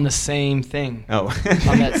 on the same thing. Oh.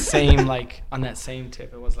 on that same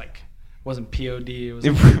tip. It was like wasn't POD. It was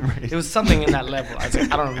Right. it was something in that level. I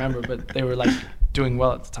don't remember, but they were like doing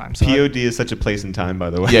well at the time. So POD is such a place and time, by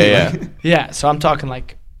the way. Yeah. yeah, so I'm talking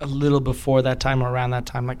like a little before that time or around that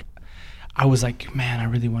time. Like I was like, man, I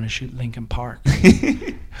really want to shoot Lincoln Park.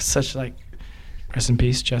 Such like, rest in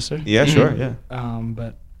peace, Chester. Yeah, sure, yeah.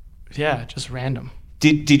 But yeah, just random.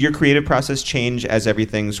 Did your creative process change as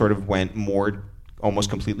everything sort of went more almost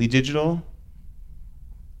completely digital?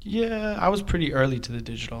 Yeah, I was pretty early to the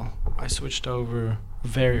digital. I switched over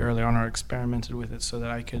very early on, or experimented with it so that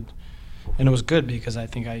I could, and it was good because I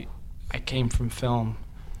think I came from film.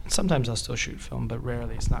 Sometimes I'll still shoot film, but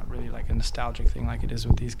rarely. It's not really like a nostalgic thing like it is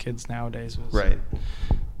with these kids nowadays. It was Right.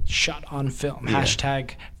 Shot on film. Yeah.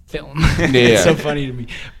 Hashtag film. Yeah. It's so funny to me.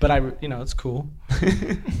 But it's cool.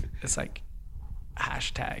 It's like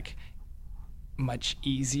hashtag much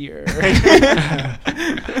easier.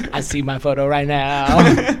 I see my photo right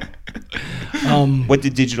now. What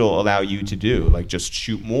did digital allow you to do? Like just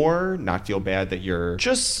shoot more, not feel bad that your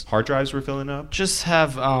Just hard drives were filling up? Just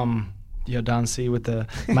have Don C with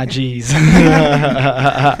my G's.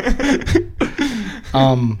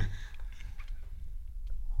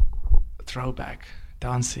 Throwback.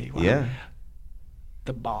 Don C. Wow. Yeah.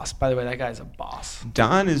 The boss. By the way, that guy's a boss.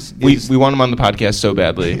 Don is We want him on the podcast so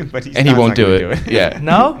badly, But and he Don's won't not do gonna it. do it. Yeah.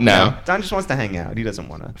 No? No. Don just wants to hang out. He doesn't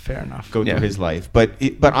want to Fair enough. go Yeah. through his life. But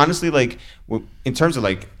honestly, like in terms of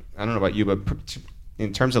like, I don't know about you, but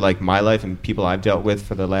in terms of like my life and people I've dealt with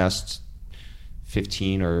for the last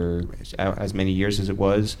 15 or as many years as it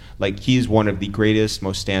was, like he's one of the greatest,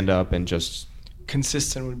 most stand-up, and just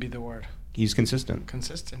Consistent would be the word. he's consistent.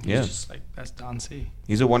 Consistent. Yeah. He's just like, that's Don C.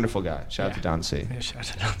 He's a wonderful guy. Shout out Yeah. to Don C. Yeah, shout out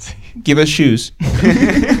to Don C. Give us shoes.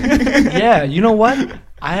 Yeah, you know what?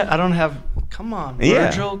 I don't have. Come on, Yeah.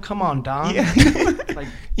 Virgil. Come on, Don. Yeah. Like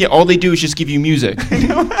Yeah, all they do is just give you music.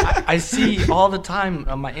 I see all the time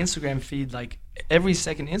on my Instagram feed. Like every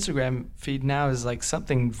second Instagram feed now is like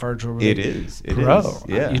something Virgil. It is. It Bro, is.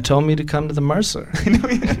 Yeah. you told me to come to the Mercer.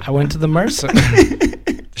 I went to the Mercer.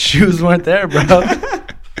 Shoes weren't there, bro.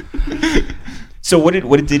 So what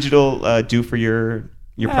did digital do for your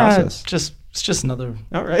process? It's just another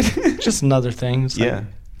All right. just another thing. It's like, Yeah.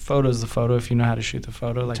 photo's the photo if you know how to shoot the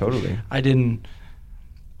photo. Like Totally.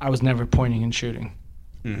 I was never pointing and shooting.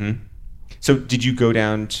 Mm-hmm. So did you go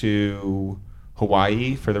down to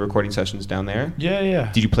Hawaii for the recording sessions down there?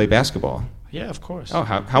 Yeah. Did you play basketball? Yeah, of course. Oh,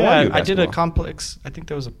 how yeah, are you at I did a basketball? complex. I think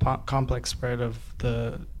there was a complex spread of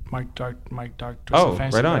the Mike Dark Oh,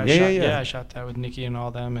 Fantasy right on. that I Yeah, shot. yeah. I shot that with Nikki and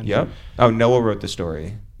all them. And Yep. Oh, Noah wrote the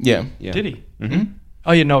story. Yeah. Yeah. Did he? Mm-hmm.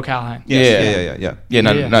 Oh, you know Callahan. Yeah. Yeah,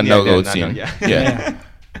 not Yeah. not Yeah, no yeah, Goldstein. yeah. Yeah.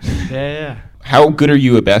 Yeah. How good are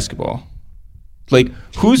you at basketball? Like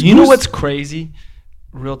who's You know what's crazy?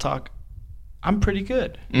 Real talk. I'm pretty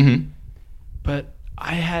good, Mm-hmm. but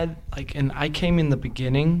I had and I came in the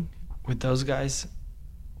beginning with those guys,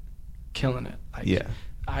 killing it. Like, Yeah.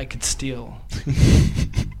 I could steal.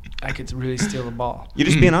 I could really steal the ball. You're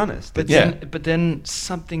just being honest. But Yeah. then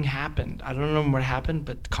something happened. I don't know what happened,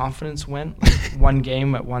 but confidence went like one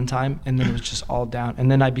game at one time, and then it was just all down.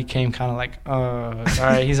 And then I became kind of like, all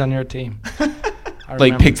right, he's on your team. I Like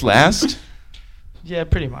remember. picked last? Yeah,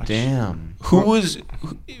 pretty much. Damn. Who was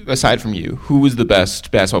aside from you? Who was the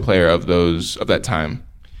best basketball player of that time?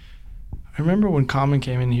 I remember when Common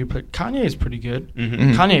came in, he played. Kanye is pretty good.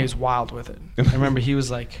 Mm-hmm. Kanye is wild with it. I remember he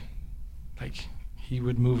was like he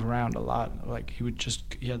would move around a lot. Like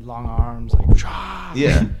he had long arms. Like,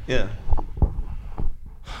 Yeah. Yeah.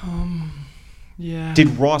 yeah.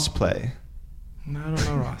 Did Ross play? No, I don't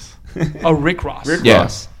know Ross. Oh, Rick Ross. Rick Yeah.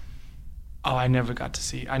 Ross. Oh, I never got to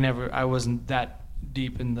see. I wasn't that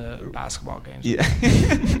deep in the basketball games. Yeah.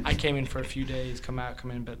 I came in for a few days, come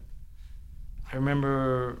in, but I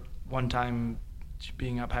remember one time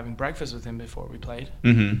being up having breakfast with him before we played.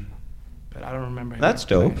 Mm-hmm. But I don't remember him. That's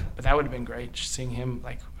ever playing. dope. But that would have been great, just seeing him,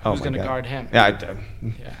 like, Oh who's my going to God. guard him? Yeah.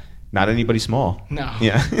 Yeah. Not anybody small. No.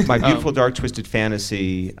 Yeah. My Beautiful Dark Twisted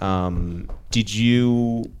Fantasy. Did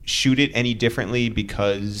you shoot it any differently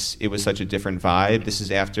because it was such a different vibe? This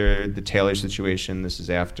is after the Taylor situation. This is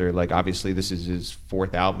after, like, obviously this is his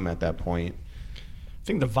fourth album at that point. I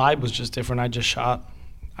think the vibe was just different. I just shot.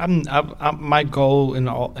 My goal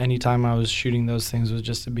any time I was shooting those things was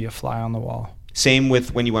just to be a fly on the wall. Same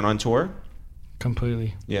with when you went on tour?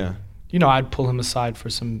 Completely. Yeah. You know, I'd pull him aside for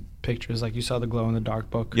some pictures. Like, you saw the Glow in the Dark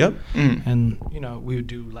book. Yep. Mm. And, you know, we would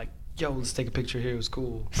do like, yo, let's take a picture here. It was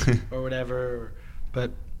cool. Or whatever.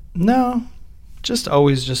 But no, just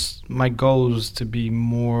always just my goal was to be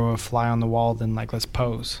more a fly on the wall than like, let's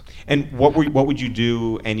pose. And what would you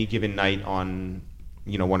do any given night on,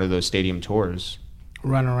 one of those stadium tours?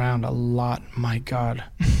 Run around a lot. My God.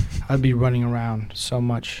 I'd be running around so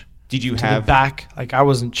much. Did you To have the back, like I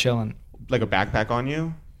wasn't chilling. like a backpack on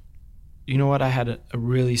you? you know what, I had a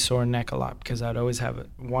really sore neck a lot because I'd always have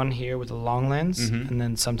one here with a long lens, and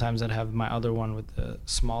then sometimes I'd have my other one with the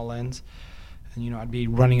small lens. And, you know, I'd be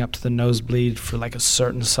running up to the nosebleed for like a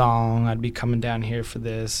certain song. I'd be coming down here for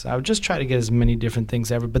this. I would just try to get as many different things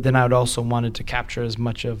ever. But then I would also wanted to capture as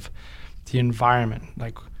much of the environment.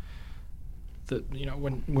 Like, you know,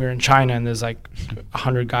 when we're in China and there's like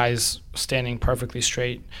 100 guys standing perfectly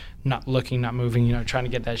straight, not looking, not moving, you know, trying to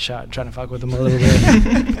get that shot, trying to fuck with them a little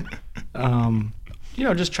bit. You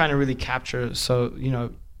know, just trying to really capture. So, you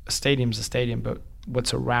know, a stadium's a stadium, but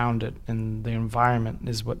what's around it and the environment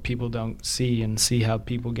is what people don't see, and see how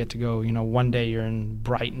people get to go. You know, one day you're in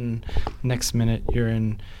Brighton, next minute you're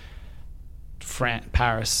in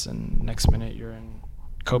Paris, and next minute you're in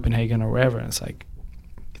Copenhagen or wherever. And it's like,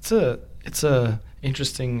 it's a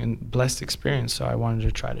interesting and blessed experience. So I wanted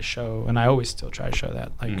to try to show, and I always still try to show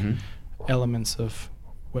that, like elements of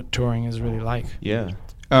what touring is really like. Yeah.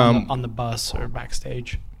 On the bus or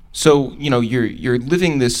backstage. So, you know, you're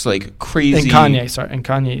living this like crazy. And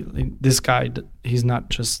Kanye, this guy, he's not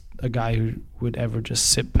just a guy who would ever just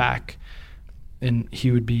sit back, and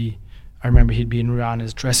he would be. I remember he'd be in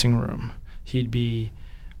Rihanna's dressing room. He'd be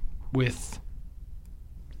with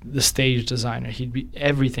the stage designer. He'd be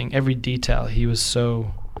everything, every detail. He was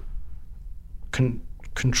so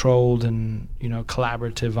controlled and, you know,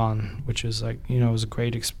 collaborative on, which is like, you know, it was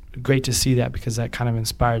great to see that, because that kind of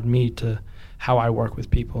inspired me to how I work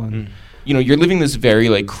with people. And you know, you're living this very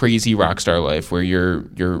like crazy rock star life where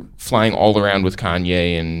you're flying all around with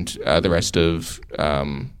Kanye and the rest of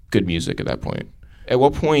good music at that point. At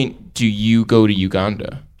what point do you go to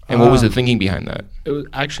Uganda? And what was the thinking behind that? It was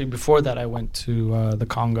actually before that I went to the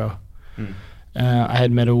Congo. I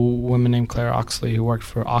had met a woman named Claire Oxley who worked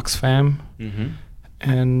for Oxfam,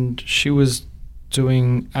 and she was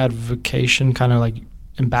doing advocation, kind of like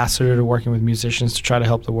ambassador to working with musicians to try to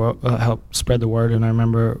help the world, help spread the word. And I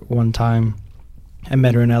remember one time I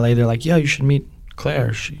met her in LA. They're like, "Yeah, you should meet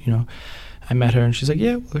Claire." You know, I met her and she's like,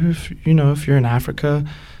 "Yeah, well, if you're in Africa,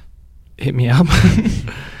 hit me up."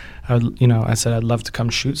 I said I'd love to come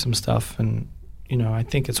shoot some stuff, and you know, I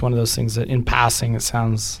think it's one of those things that in passing it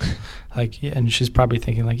sounds like, yeah, and she's probably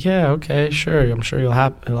thinking like, yeah, okay, sure, I'm sure it'll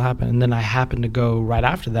happen. And then I happened to go right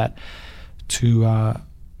after that to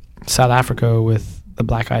South Africa with the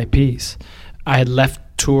Black Eyed Peas. I had left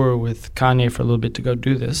tour with Kanye for a little bit to go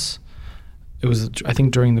do this. It was, I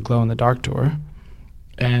think, during the Glow in the Dark tour,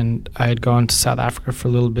 and I had gone to South Africa for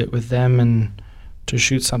a little bit with them and to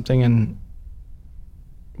shoot something. And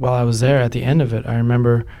while I was there, at the end of it, I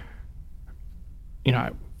remember, you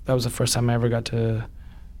know, that was the first time I ever got to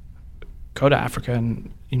go to Africa,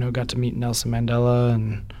 and you know, got to meet Nelson Mandela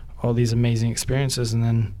and all these amazing experiences, and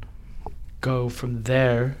then go from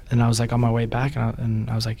there. And I was like on my way back, and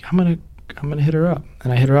I was like, I'm gonna hit her up.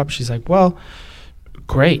 And I hit her up. She's like, well,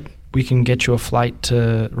 great, we can get you a flight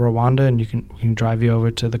to Rwanda, and we can drive you over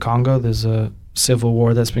to the Congo. There's a civil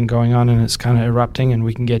war that's been going on, and it's kind of erupting, and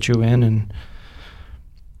we can get you in and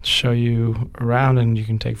show you around, and you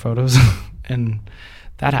can take photos. And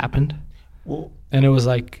that happened. Well, and it was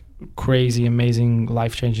like crazy, amazing,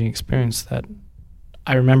 life-changing experience that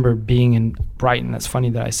I remember being in Brighton. That's funny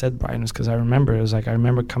that I said Brighton, is because I remember it was like, I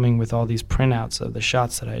remember coming with all these printouts of the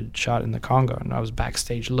shots that I had shot in the Congo, and I was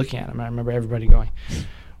backstage looking at them. And I remember everybody going,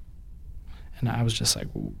 and I was just like,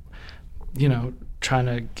 you know, trying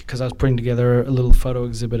to, because I was putting together a little photo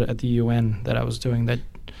exhibit at the UN that I was doing. That.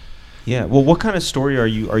 Yeah. Well, what kind of story are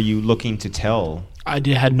you looking to tell? I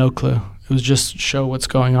had no clue. It was just show what's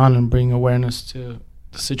going on and bring awareness to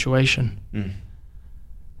the situation.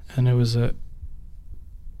 And it was a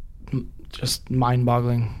just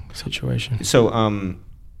mind-boggling situation. So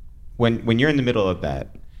when you're in the middle of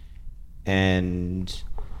that and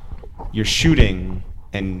you're shooting,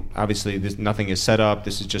 and obviously nothing is set up,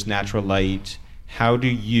 this is just natural light, how do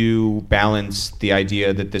you balance the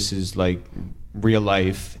idea that this is like real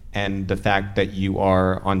life and the fact that you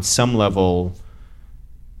are on some level,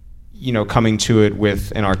 you know, coming to it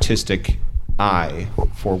with an artistic eye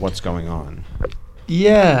for what's going on?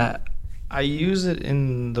 Yeah, I use it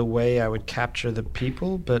in the way I would capture the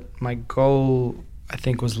people, but my goal, I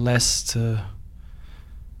think, was less to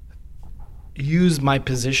use my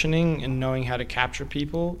positioning and knowing how to capture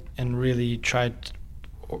people and really try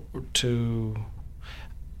to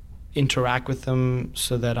interact with them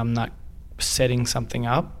so that I'm not setting something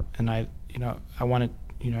up. And I want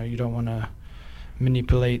to, you know, you don't want to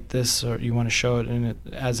manipulate this, or you want to show it in it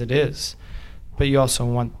as it is, but you also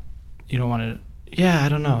you don't want to. Yeah, I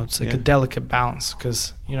don't know. It's like a delicate balance,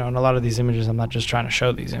 because, you know, in a lot of these images, I'm not just trying to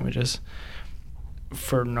show these images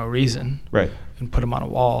for no reason, right, and put them on a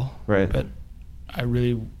wall, right. But I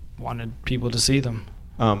really wanted people to see them.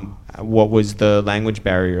 What was the language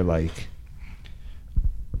barrier like?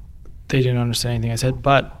 They didn't understand anything I said,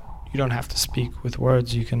 but you don't have to speak with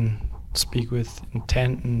words. You can speak with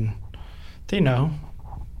intent, and they know,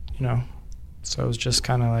 So it was just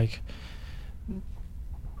kind of like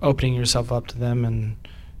opening yourself up to them. And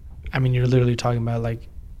I mean, you're literally talking about like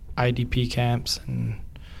IDP camps, and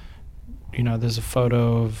there's a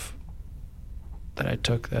photo that I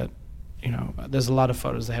took that, there's a lot of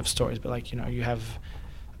photos that have stories, but like, you have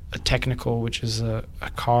a technical, which is a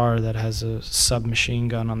car that has a submachine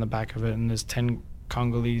gun on the back of it, and there's 10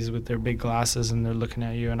 Congolese with their big glasses, and they're looking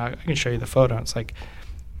at you, and I can show you the photo. It's like,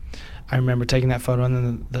 I remember taking that photo,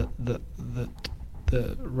 and then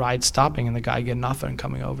the ride stopping, and the guy getting off and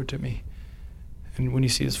coming over to me. And when you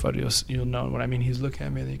see this photo, you'll know what I mean. He's looking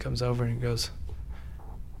at me, and he comes over and he goes,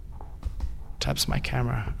 taps my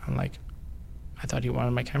camera. I'm like, I thought he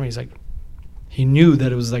wanted my camera. He's like, he knew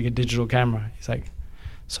that it was like a digital camera. He's like,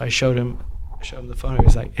 so I showed him the photo.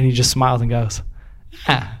 He's like, and he just smiled and goes,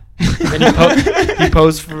 ah. And then he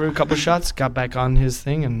posed for a couple shots, got back on his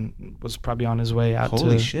thing, and was probably on his way out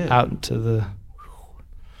into the.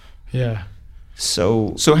 Yeah.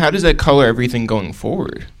 So how does that color everything going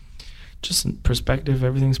forward? Just perspective.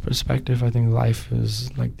 Everything's perspective. I think life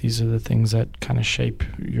is like, these are the things that kind of shape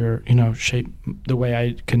shape the way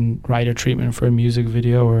I can write a treatment for a music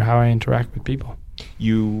video, or how I interact with people.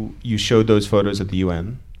 You showed those photos at the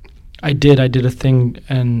UN? I did a thing,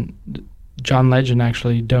 and John Legend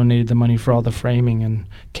actually donated the money for all the framing and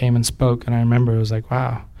came and spoke, and I remember it was like,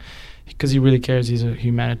 wow, because he really cares. He's a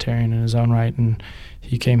humanitarian in his own right, and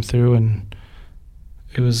he came through, and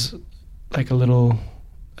it was like a little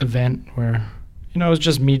event where, it was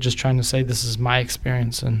just me just trying to say, this is my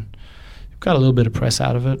experience, and got a little bit of press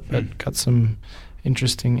out of it, but got some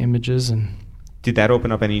interesting images. And did that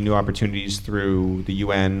open up any new opportunities through the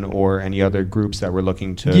UN or any other groups that were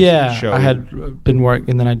looking to show? I had been working,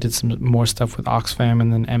 and then I did some more stuff with Oxfam,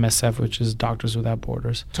 and then MSF, which is Doctors Without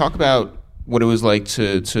Borders. Talk about what it was like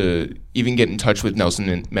to even get in touch with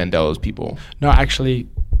Nelson Mandela's people. No, actually,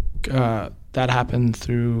 that happened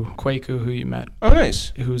through Kwaku, who you met. Oh,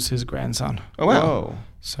 nice. Who's his grandson. Oh, wow. Oh.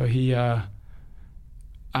 So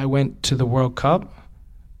I went to the World Cup,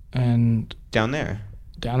 and... Down there?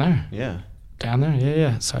 Yeah. Down there,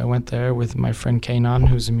 yeah. So I went there with my friend Kanan,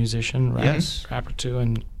 who's a musician, rapper too,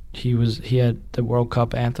 and he had the World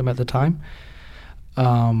Cup anthem at the time,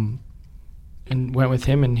 and went with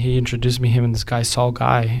him, and he introduced me, him and this guy Saul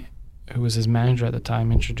Guy, who was his manager at the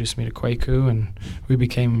time, introduced me to Kwaku, and we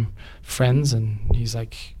became friends. And he's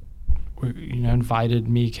like, invited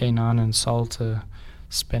me, Kanan, and Saul to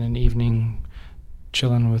spend an evening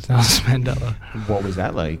chilling with Nelson Mandela. What was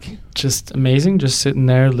that like? Just amazing, just sitting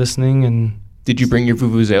there listening. And did you bring your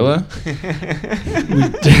vuvuzela?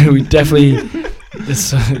 we definitely.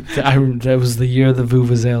 That was the year of the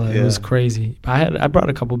vuvuzela. Yeah. It was crazy. I brought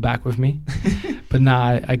a couple back with me, but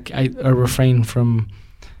I refrained from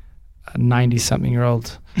a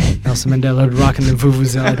 90-something-year-old Nelson Mandela rocking the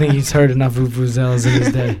vuvuzela. I think he's heard enough vuvuzelas in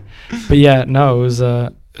his day. But yeah, no, it was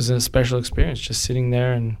a special experience, just sitting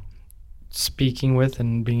there and speaking with,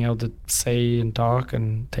 and being able to say and talk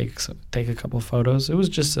and take a couple of photos. It was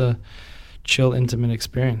just a chill, intimate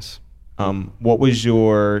experience. What was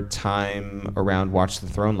your time around Watch the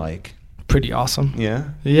Throne like? Pretty awesome. Yeah?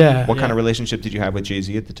 Yeah. What kind of relationship did you have with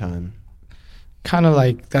Jay-Z at the time? Kind of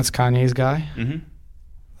like, that's Kanye's guy. Mm-hmm.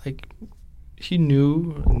 Like, he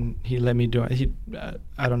knew, and he let me do it.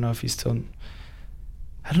 I don't know if he's still...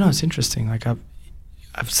 I don't know, it's interesting. Like,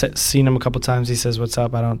 I've seen him a couple times. He says, "What's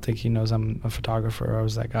up?" I don't think he knows I'm a photographer or I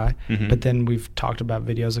was that guy. Mm-hmm. But then we've talked about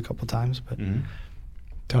videos a couple times, but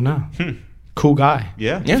don't know. Cool guy.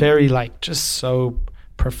 Yeah. Very, like, just so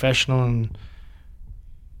professional, and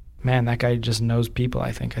man, that guy just knows people,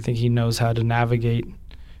 I think. I think he knows how to navigate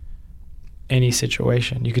any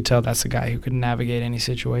situation. You could tell that's a guy who could navigate any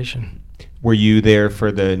situation. Were you there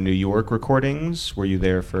for the New York recordings? Were you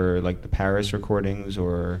there for, like, the Paris recordings,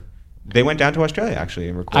 or... They went down to Australia, actually,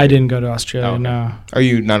 and recorded. I didn't go to Australia, no. Are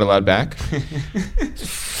you not allowed back?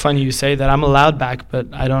 Funny you say that. I'm allowed back, but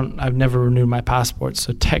I've never renewed my passport,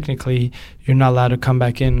 so technically you're not allowed to come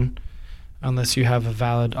back in unless you have a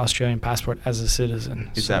valid Australian passport as a citizen.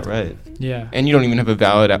 Is that right? Yeah. And you don't even have a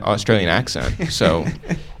valid Australian accent, so...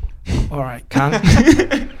 All right,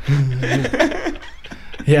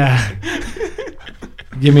 yeah.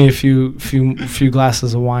 Give me a few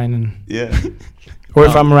glasses of wine, and... Yeah. Or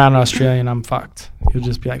if I'm around an Australian, I'm fucked. You'll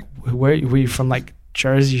just be like, were you from, like,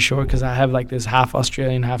 Jersey Shore? Because I have, like, this half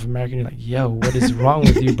Australian, half American. You're like, yo, what is wrong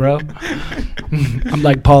with you, bro? I'm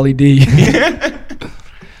like Pauly D.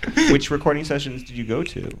 Which recording sessions did you go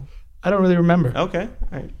to? I don't really remember. Okay,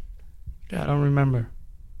 all right. Yeah, I don't remember.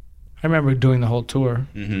 I remember doing the whole tour.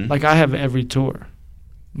 Mm-hmm. Like I have every tour,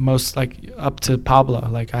 most like up to Pablo.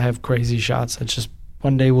 Like I have crazy shots. It's just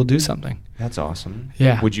one day we'll do something. That's awesome.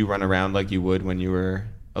 Yeah. Would you run around like you would when you were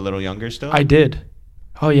a little younger still? I did.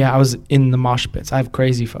 Oh yeah, I was in the mosh pits. I have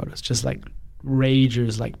crazy photos, just like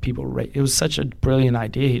ragers, like people. It was such a brilliant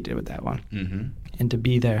idea he did with that one, Mm-hmm. and to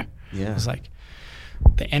be there, Yeah. it was like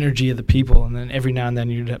the energy of the people. And then every now and then,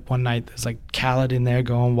 one night there's like Khaled in there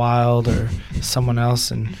going wild, or someone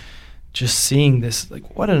else, and just seeing this, like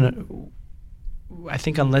I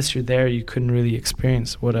think unless you're there, you couldn't really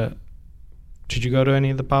experience what a. Did you go to any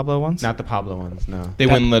of the Pablo ones? Not the Pablo ones, no. They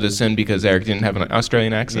wouldn't let us in because Eric didn't have an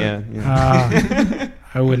Australian accent. Yeah.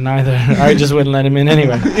 I wouldn't either. I just wouldn't let him in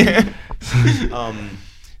anyway.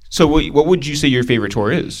 So what would you say your favorite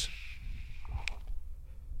tour is?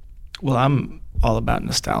 Well, I'm all about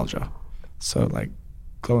nostalgia. So like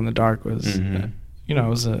Glow in the Dark was, Mhm. it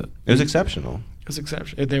was It was exceptional.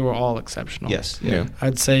 exceptional. They were all exceptional. Yes. Yeah.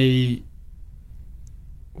 I'd say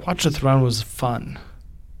Watch the Throne was fun.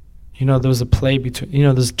 There was a play between,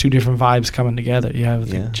 there's two different vibes coming together. You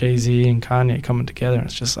have Jay-Z and Kanye coming together, and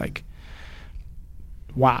it's just like,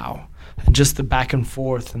 wow. And just the back and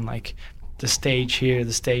forth, and like the stage here,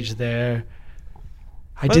 the stage there.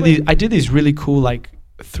 I did these really cool like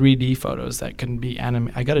 3D photos that can be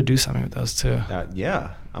animated. I got to do something with those too.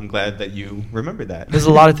 Yeah. I'm glad that you remembered that. There's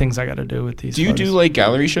a lot of things I got to do with these. Do you photos. do like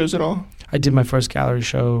gallery shows at all? I did my first gallery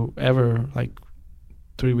show ever like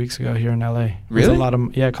 3 weeks ago here in LA. Really? With a lot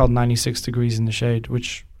of called 96 Degrees in the Shade,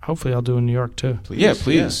 which hopefully I'll do in New York too. Please. Yeah,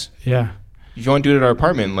 please. Yeah. If you want to do it at our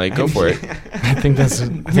apartment, like go for it. I think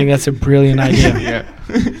that's a brilliant idea.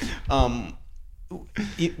 Yeah.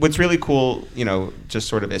 What's really cool, just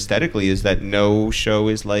sort of aesthetically, is that no show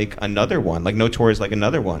is like another one. Like no tour is like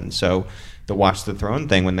another one. So the Watch the Throne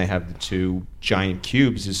thing, when they have the two giant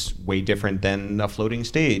cubes, is way different than a floating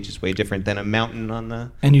stage. It's way different than a mountain on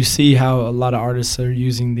the... And you see how a lot of artists are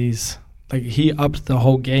using these. Like he upped the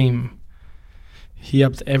whole game. He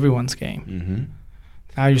upped everyone's game. Mm-hmm.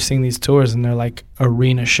 Now you're seeing these tours and they're like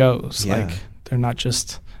arena shows. Yeah. Like they're not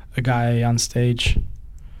just a guy on stage.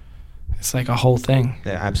 It's like a whole thing.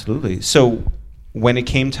 Yeah, absolutely. So when it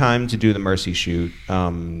came time to do the Mercy shoot,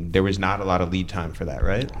 there was not a lot of lead time for that,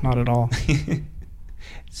 right? Not at all.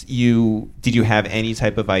 Did you have any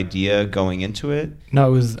type of idea going into it?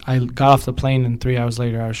 No, I got off the plane and 3 hours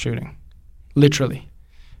later I was shooting. Literally.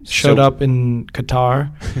 Showed up in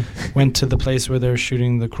Qatar, went to the place where they were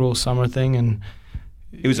shooting the Cruel Summer thing, and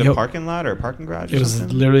It was a parking lot or a parking garage? It was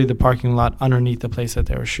literally the parking lot underneath the place that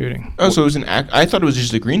they were shooting. Oh, so it was an act. I thought it was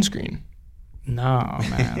just a green screen. No,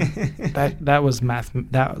 man. that was math.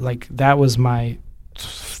 That was my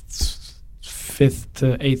 5th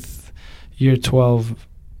to 8th year 12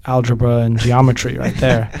 algebra and geometry right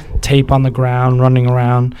there. Tape on the ground, running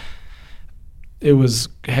around. It was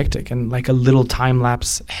hectic, and like a little time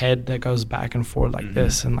lapse head that goes back and forth like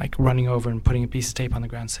this, and like running over and putting a piece of tape on the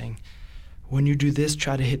ground saying, when you do this,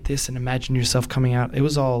 try to hit this and imagine yourself coming out. It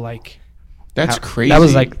was all like... That's crazy. That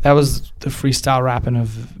was the freestyle rapping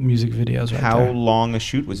of music videos right How there. long a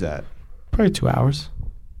shoot was that? Probably 2 hours.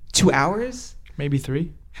 2 hours? Maybe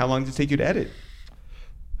 3. How long did it take you to edit?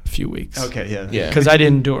 A few weeks. Okay, yeah. Yeah. Because I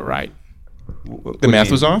didn't do it right. The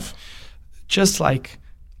math was off? Just like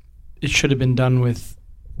it should have been done with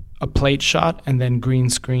a plate shot and then green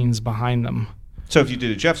screens behind them. So if you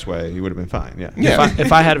did it Jeff's way, you would have been fine, yeah. Yeah.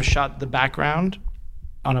 If I had shot the background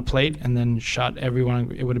on a plate and then shot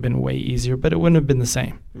everyone, it would have been way easier, but it wouldn't have been the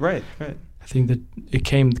same. Right. I think that it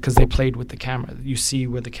came because they played with the camera. You see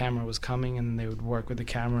where the camera was coming, and they would work with the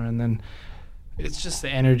camera, and then it's just the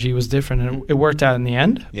energy was different, and it worked out in the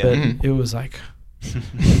end. Yeah. But Mhm. it was like,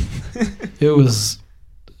 it was.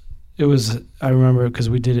 I remember because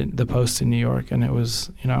we did the post in New York, and it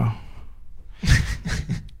was,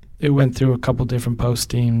 it went through a couple different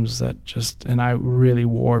post teams and I really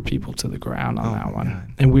wore people to the ground on that one. God.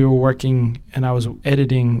 And we were working, and I was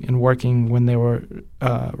editing and working when they were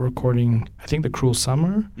recording, I think, the Cruel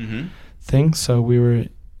Summer thing. So we were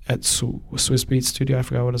at Swiss Beat Studio, I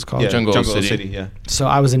forgot what it's called. Yeah, Jungle City. Yeah. So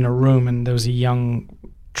I was in a room, and there was a young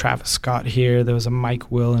Travis Scott here. There was a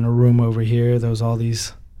Mike Will in a room over here. There was all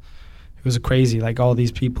these... It was crazy, like all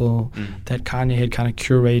these people that Kanye had kind of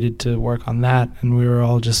curated to work on that, and we were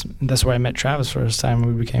all just... That's where I met Travis for the first time.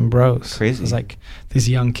 We became bros. Crazy. It was like this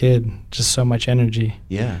young kid, just so much energy.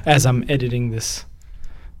 Yeah. As I'm editing this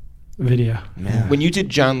video. Yeah. When you did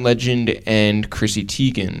John Legend and Chrissy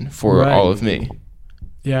Teigen for Right. All of Me,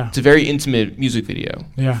 Yeah. it's a very intimate music video.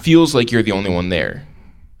 Yeah. Feels like you're the only one there.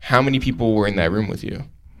 How many people were in that room with you?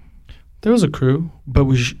 There was a crew, but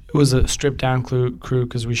it was a stripped down crew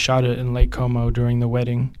because we shot it in Lake Como during the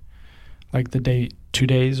wedding, like the day, 2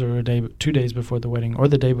 days or a day, 2 days before the wedding, or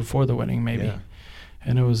the day before the wedding maybe. Yeah.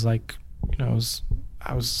 And it was like, I was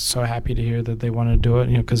so happy to hear that they wanted to do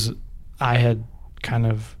it, because I had kind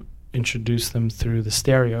of introduced them through the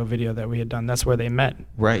stereo video that we had done. That's where they met.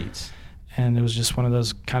 Right. And it was just one of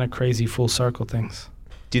those kind of crazy full circle things.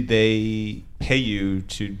 Did they pay you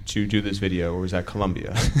to do this video, or was that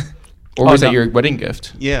Columbia? Or was that your wedding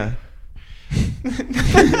gift? Yeah.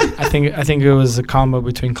 I think it was a combo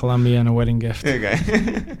between Columbia and a wedding gift. Okay.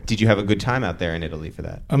 Did you have a good time out there in Italy for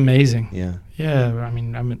that? Amazing. Yeah. Yeah, I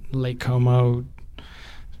mean, I'm at Lake Como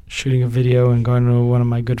shooting a video and going to one of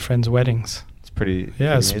my good friend's weddings. It's pretty.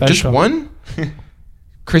 Yeah, amazing. special. Just one?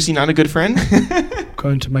 Chrissy, not a good friend?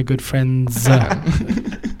 Going to my good friend's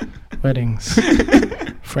weddings.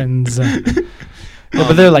 Friends. Yeah,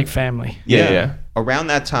 but they're like family. Yeah. Around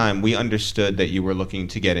that time, we understood that you were looking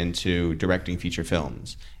to get into directing feature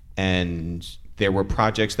films. And there were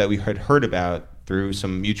projects that we had heard about through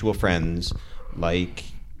some mutual friends, like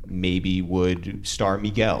maybe would star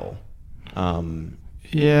Miguel.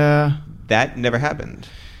 Yeah. That never happened.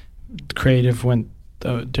 Creative went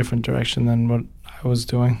a different direction than what I was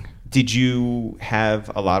doing. Did you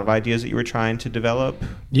have a lot of ideas that you were trying to develop?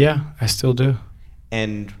 Yeah, I still do.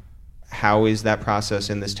 And how is that process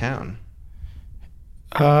in this town?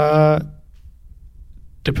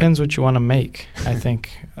 Depends what you want to make, I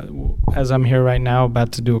think. As I'm here right now,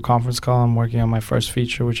 about to do a conference call, I'm working on my first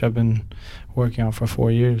feature, which I've been working on for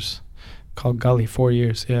 4 years, called Gully. 4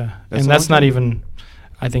 years, yeah. That's not even,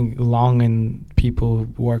 I think, long, and people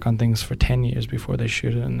work on things for 10 years before they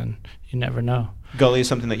shoot it, and then you never know. Gully is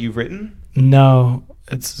something that you've written? No,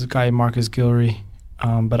 it's a guy, Marcus Gilry,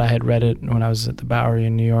 but I had read it when I was at the Bowery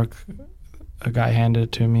in New York. A guy handed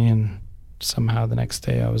it to me, and somehow the next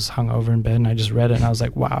day I was hungover in bed, and I just read it, and I was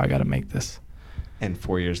like, wow, I got to make this. And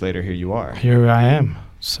 4 years later, here you are. Here I am.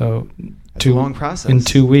 So That's a long process. In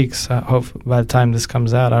 2 weeks, I hope by the time this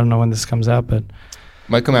comes out, I don't know when this comes out, but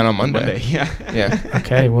Might come out on Monday. Yeah. Yeah.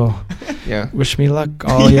 okay, well, Yeah. wish me luck,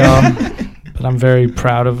 all y'all. But I'm very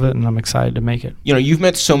proud of it, and I'm excited to make it. You've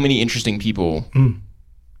met so many interesting people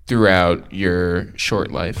throughout your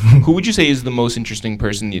short life. Who would you say is the most interesting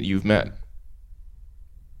person that you've met?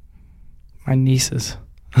 My nieces.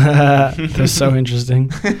 They're so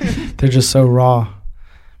interesting. They're just so raw.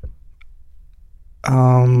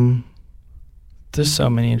 There's so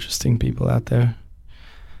many interesting people out there.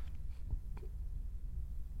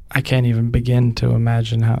 I can't even begin to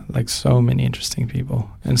imagine how, so many interesting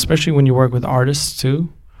people. And especially when you work with artists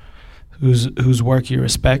too, whose work you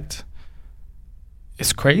respect.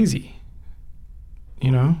 It's crazy.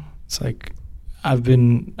 It's like I've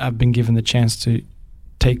been given the chance to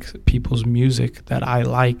take people's music that I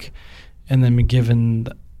like, and then be given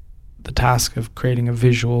the task of creating a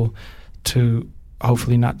visual to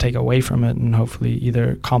hopefully not take away from it, and hopefully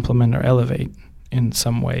either complement or elevate in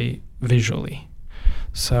some way visually.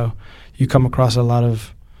 So you come across a lot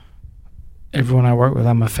of everyone I work with,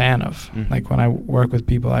 I'm a fan of. Mm-hmm. Like when I work with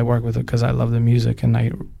people, I work with it because I love the music and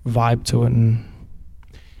I vibe to it. And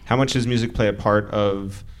how much does music play a part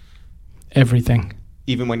of everything?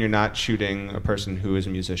 Even when you're not shooting a person who is a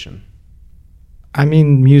musician? I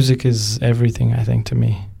mean, music is everything, I think, to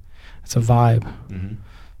me. It's a vibe. Mm-hmm.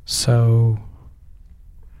 So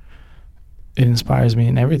it inspires me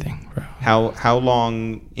in everything, bro. How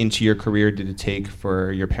long into your career did it take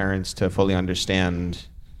for your parents to fully understand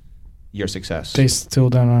your success? They still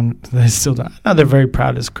don't. No, they're very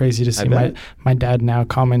proud. It's crazy to see my dad now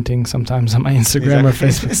commenting sometimes on my Instagram or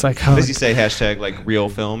Facebook. It's like, oh, does he say hashtag real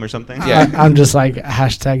film or something? Yeah. I'm just like,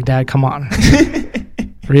 hashtag dad, come on.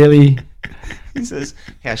 Really? He says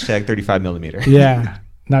hashtag 35 millimeter. Yeah.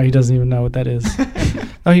 No, he doesn't even know what that is.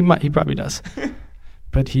 No, he probably does.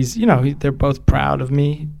 But he's, they're both proud of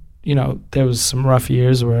me. There was some rough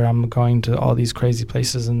years where I'm going to all these crazy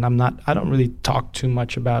places, and I don't really talk too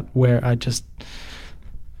much about where, I just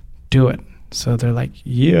do it. So they're like,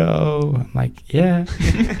 yo. I'm like, yeah.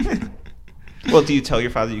 Well, do you tell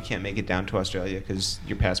your father you can't make it down to Australia because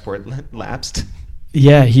your passport lapsed?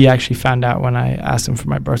 Yeah, he actually found out when I asked him for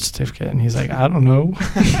my birth certificate, and he's like, I don't know.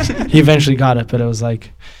 He eventually got it, but it was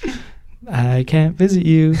like, I can't visit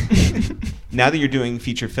you. Now that you're doing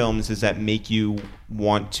feature films, does that make you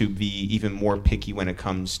want to be even more picky when it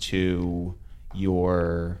comes to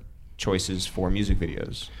your choices for music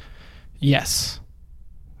videos? Yes.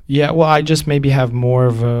 Yeah, well, I just maybe have more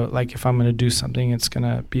of a, if I'm going to do something, it's going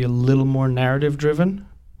to be a little more narrative driven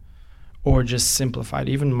or just simplified.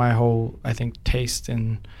 Even my whole, I think, taste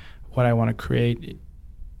in what I want to create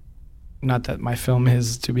not that my film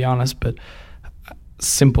is, to be honest, but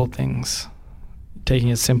simple things,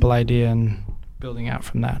 taking a simple idea and building out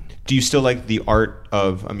from that. Do you still like the art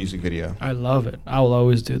of a music video? I love it. I will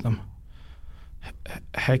always do them.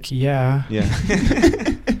 Heck yeah. Yeah.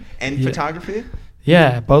 And photography?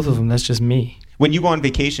 Yeah, both of them. That's just me. When you go on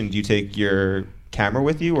vacation, do you take your camera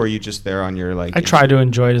with you, or are you just there on your I try to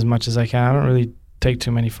enjoy it as much as I can. I don't really take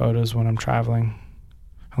too many photos when I'm traveling,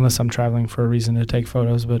 unless I'm traveling for a reason to take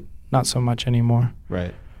photos, but not so much anymore.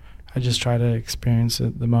 Right. I just try to experience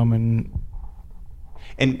it the moment.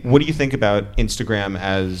 And what do you think about Instagram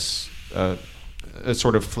as a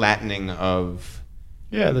sort of flattening of...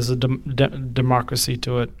 Yeah, there's a democracy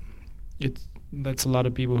to it. It lets a lot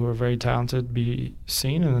of people who are very talented be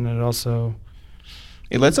seen, and then it also...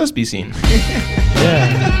 It lets us be seen.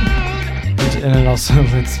 Yeah. And it also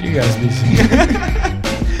lets you guys be seen.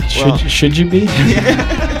 Should you be?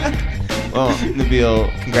 Well,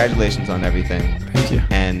 Nabil, congratulations on everything. Thank you.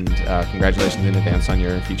 And congratulations in advance on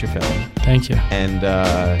your feature film. Thank you. And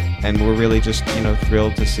we're really just,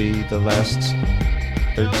 thrilled to see the last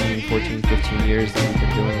 13, 14, 15 years that you've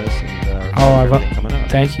been doing this, and everything coming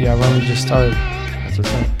up. Thank you. I've only just started. That's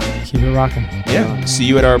what's up. Keep it rocking. Yeah. See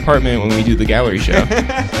you at our apartment when we do the gallery show.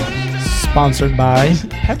 Sponsored by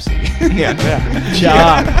Pepsi. Yeah.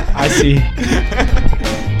 Yeah. I see.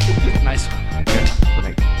 Nice one.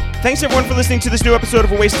 Thanks everyone for listening to this new episode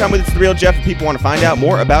of A Waste of Time with It's The Real. Jeff, if people want to find out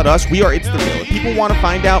more about us, we are It's The Real. If people want to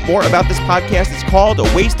find out more about this podcast, it's called A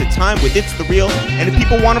Waste of Time with It's The Real. And if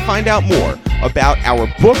people want to find out more about our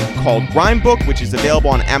book called Rhyme Book, which is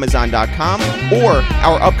available on Amazon.com, or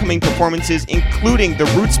our upcoming performances, including the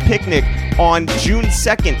Roots Picnic on June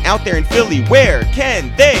 2nd out there in Philly, where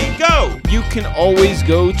can they go? You can always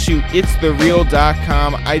go to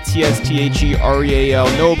itsthereal.com, ITSTHEREAL,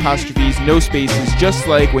 no apostrophes, no spaces, just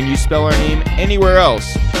like when you spell our name anywhere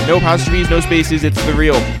else. No apostrophes, no spaces, It's The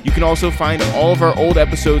Real. You can also find all of our old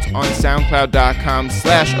episodes on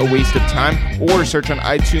SoundCloud.com/awasteoftime, or search on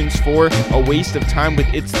iTunes for A Waste of Time with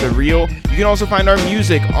It's The Real. You can also find our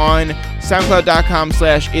music on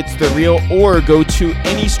SoundCloud.com/itsthereal, or go to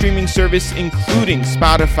any streaming service, including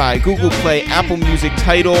Spotify, Google Play, Apple Music,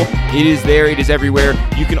 Tidal. It is there. It is everywhere.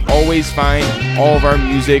 You can always find all of our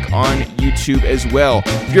music on YouTube as well.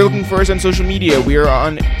 If you're looking for us on social media, we are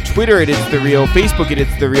on Twitter at It's The Real, Facebook at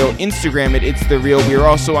It's The Real, Instagram at It's The Real. We are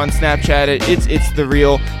also on Snapchat at It's The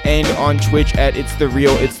Real, and on Twitch at It's The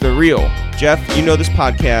Real, It's The Real. Jeff, this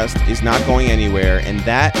podcast is not going anywhere, and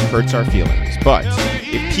that hurts our feelings. But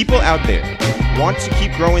if people out there want to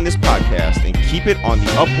keep growing this podcast and keep it on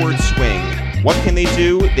the upward swing, what can they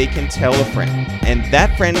do? They can tell a friend. And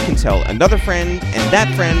that friend can tell another friend, and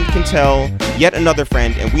that friend can tell yet another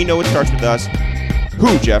friend, and we know it starts with us.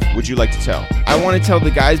 Who, Jeff, would you like to tell? I want to tell the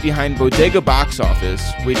guys behind Bodega Box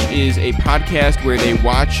Office, which is a podcast where they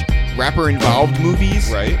watch rapper-involved movies,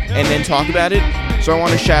 right, and then talk about it. So I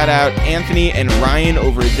want to shout out Anthony and Ryan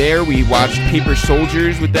over there. We watched Paper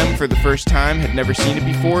Soldiers with them for the first time, had never seen it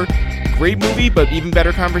before. Great movie, but even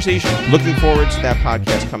better conversation. Looking forward to that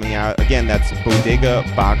podcast coming out. Again, that's Bodega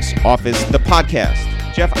Box Office, the podcast.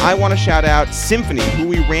 Jeff, I want to shout out Symphony, who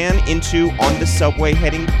we ran into on the subway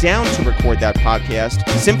heading down to record that podcast.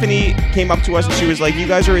 Symphony came up to us and she was like, "You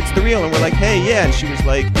guys are It's The Real." And we're like, "Hey, yeah." And she was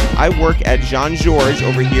like, "I work at Jean Georges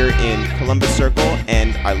over here in Columbus Circle,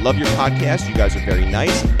 and I love your podcast. You guys are very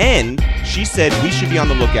nice." And she said we should be on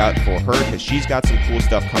the lookout for her because she's got some cool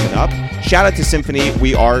stuff coming up. Shout out to Symphony.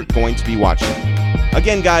 We are going to be watching.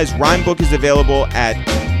 Again, guys, Rhyme Book is available at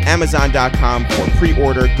Amazon.com for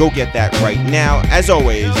pre-order. Go get that right now. As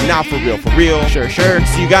always, not for real, for real. Sure.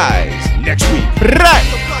 See you guys next week.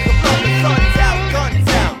 Right.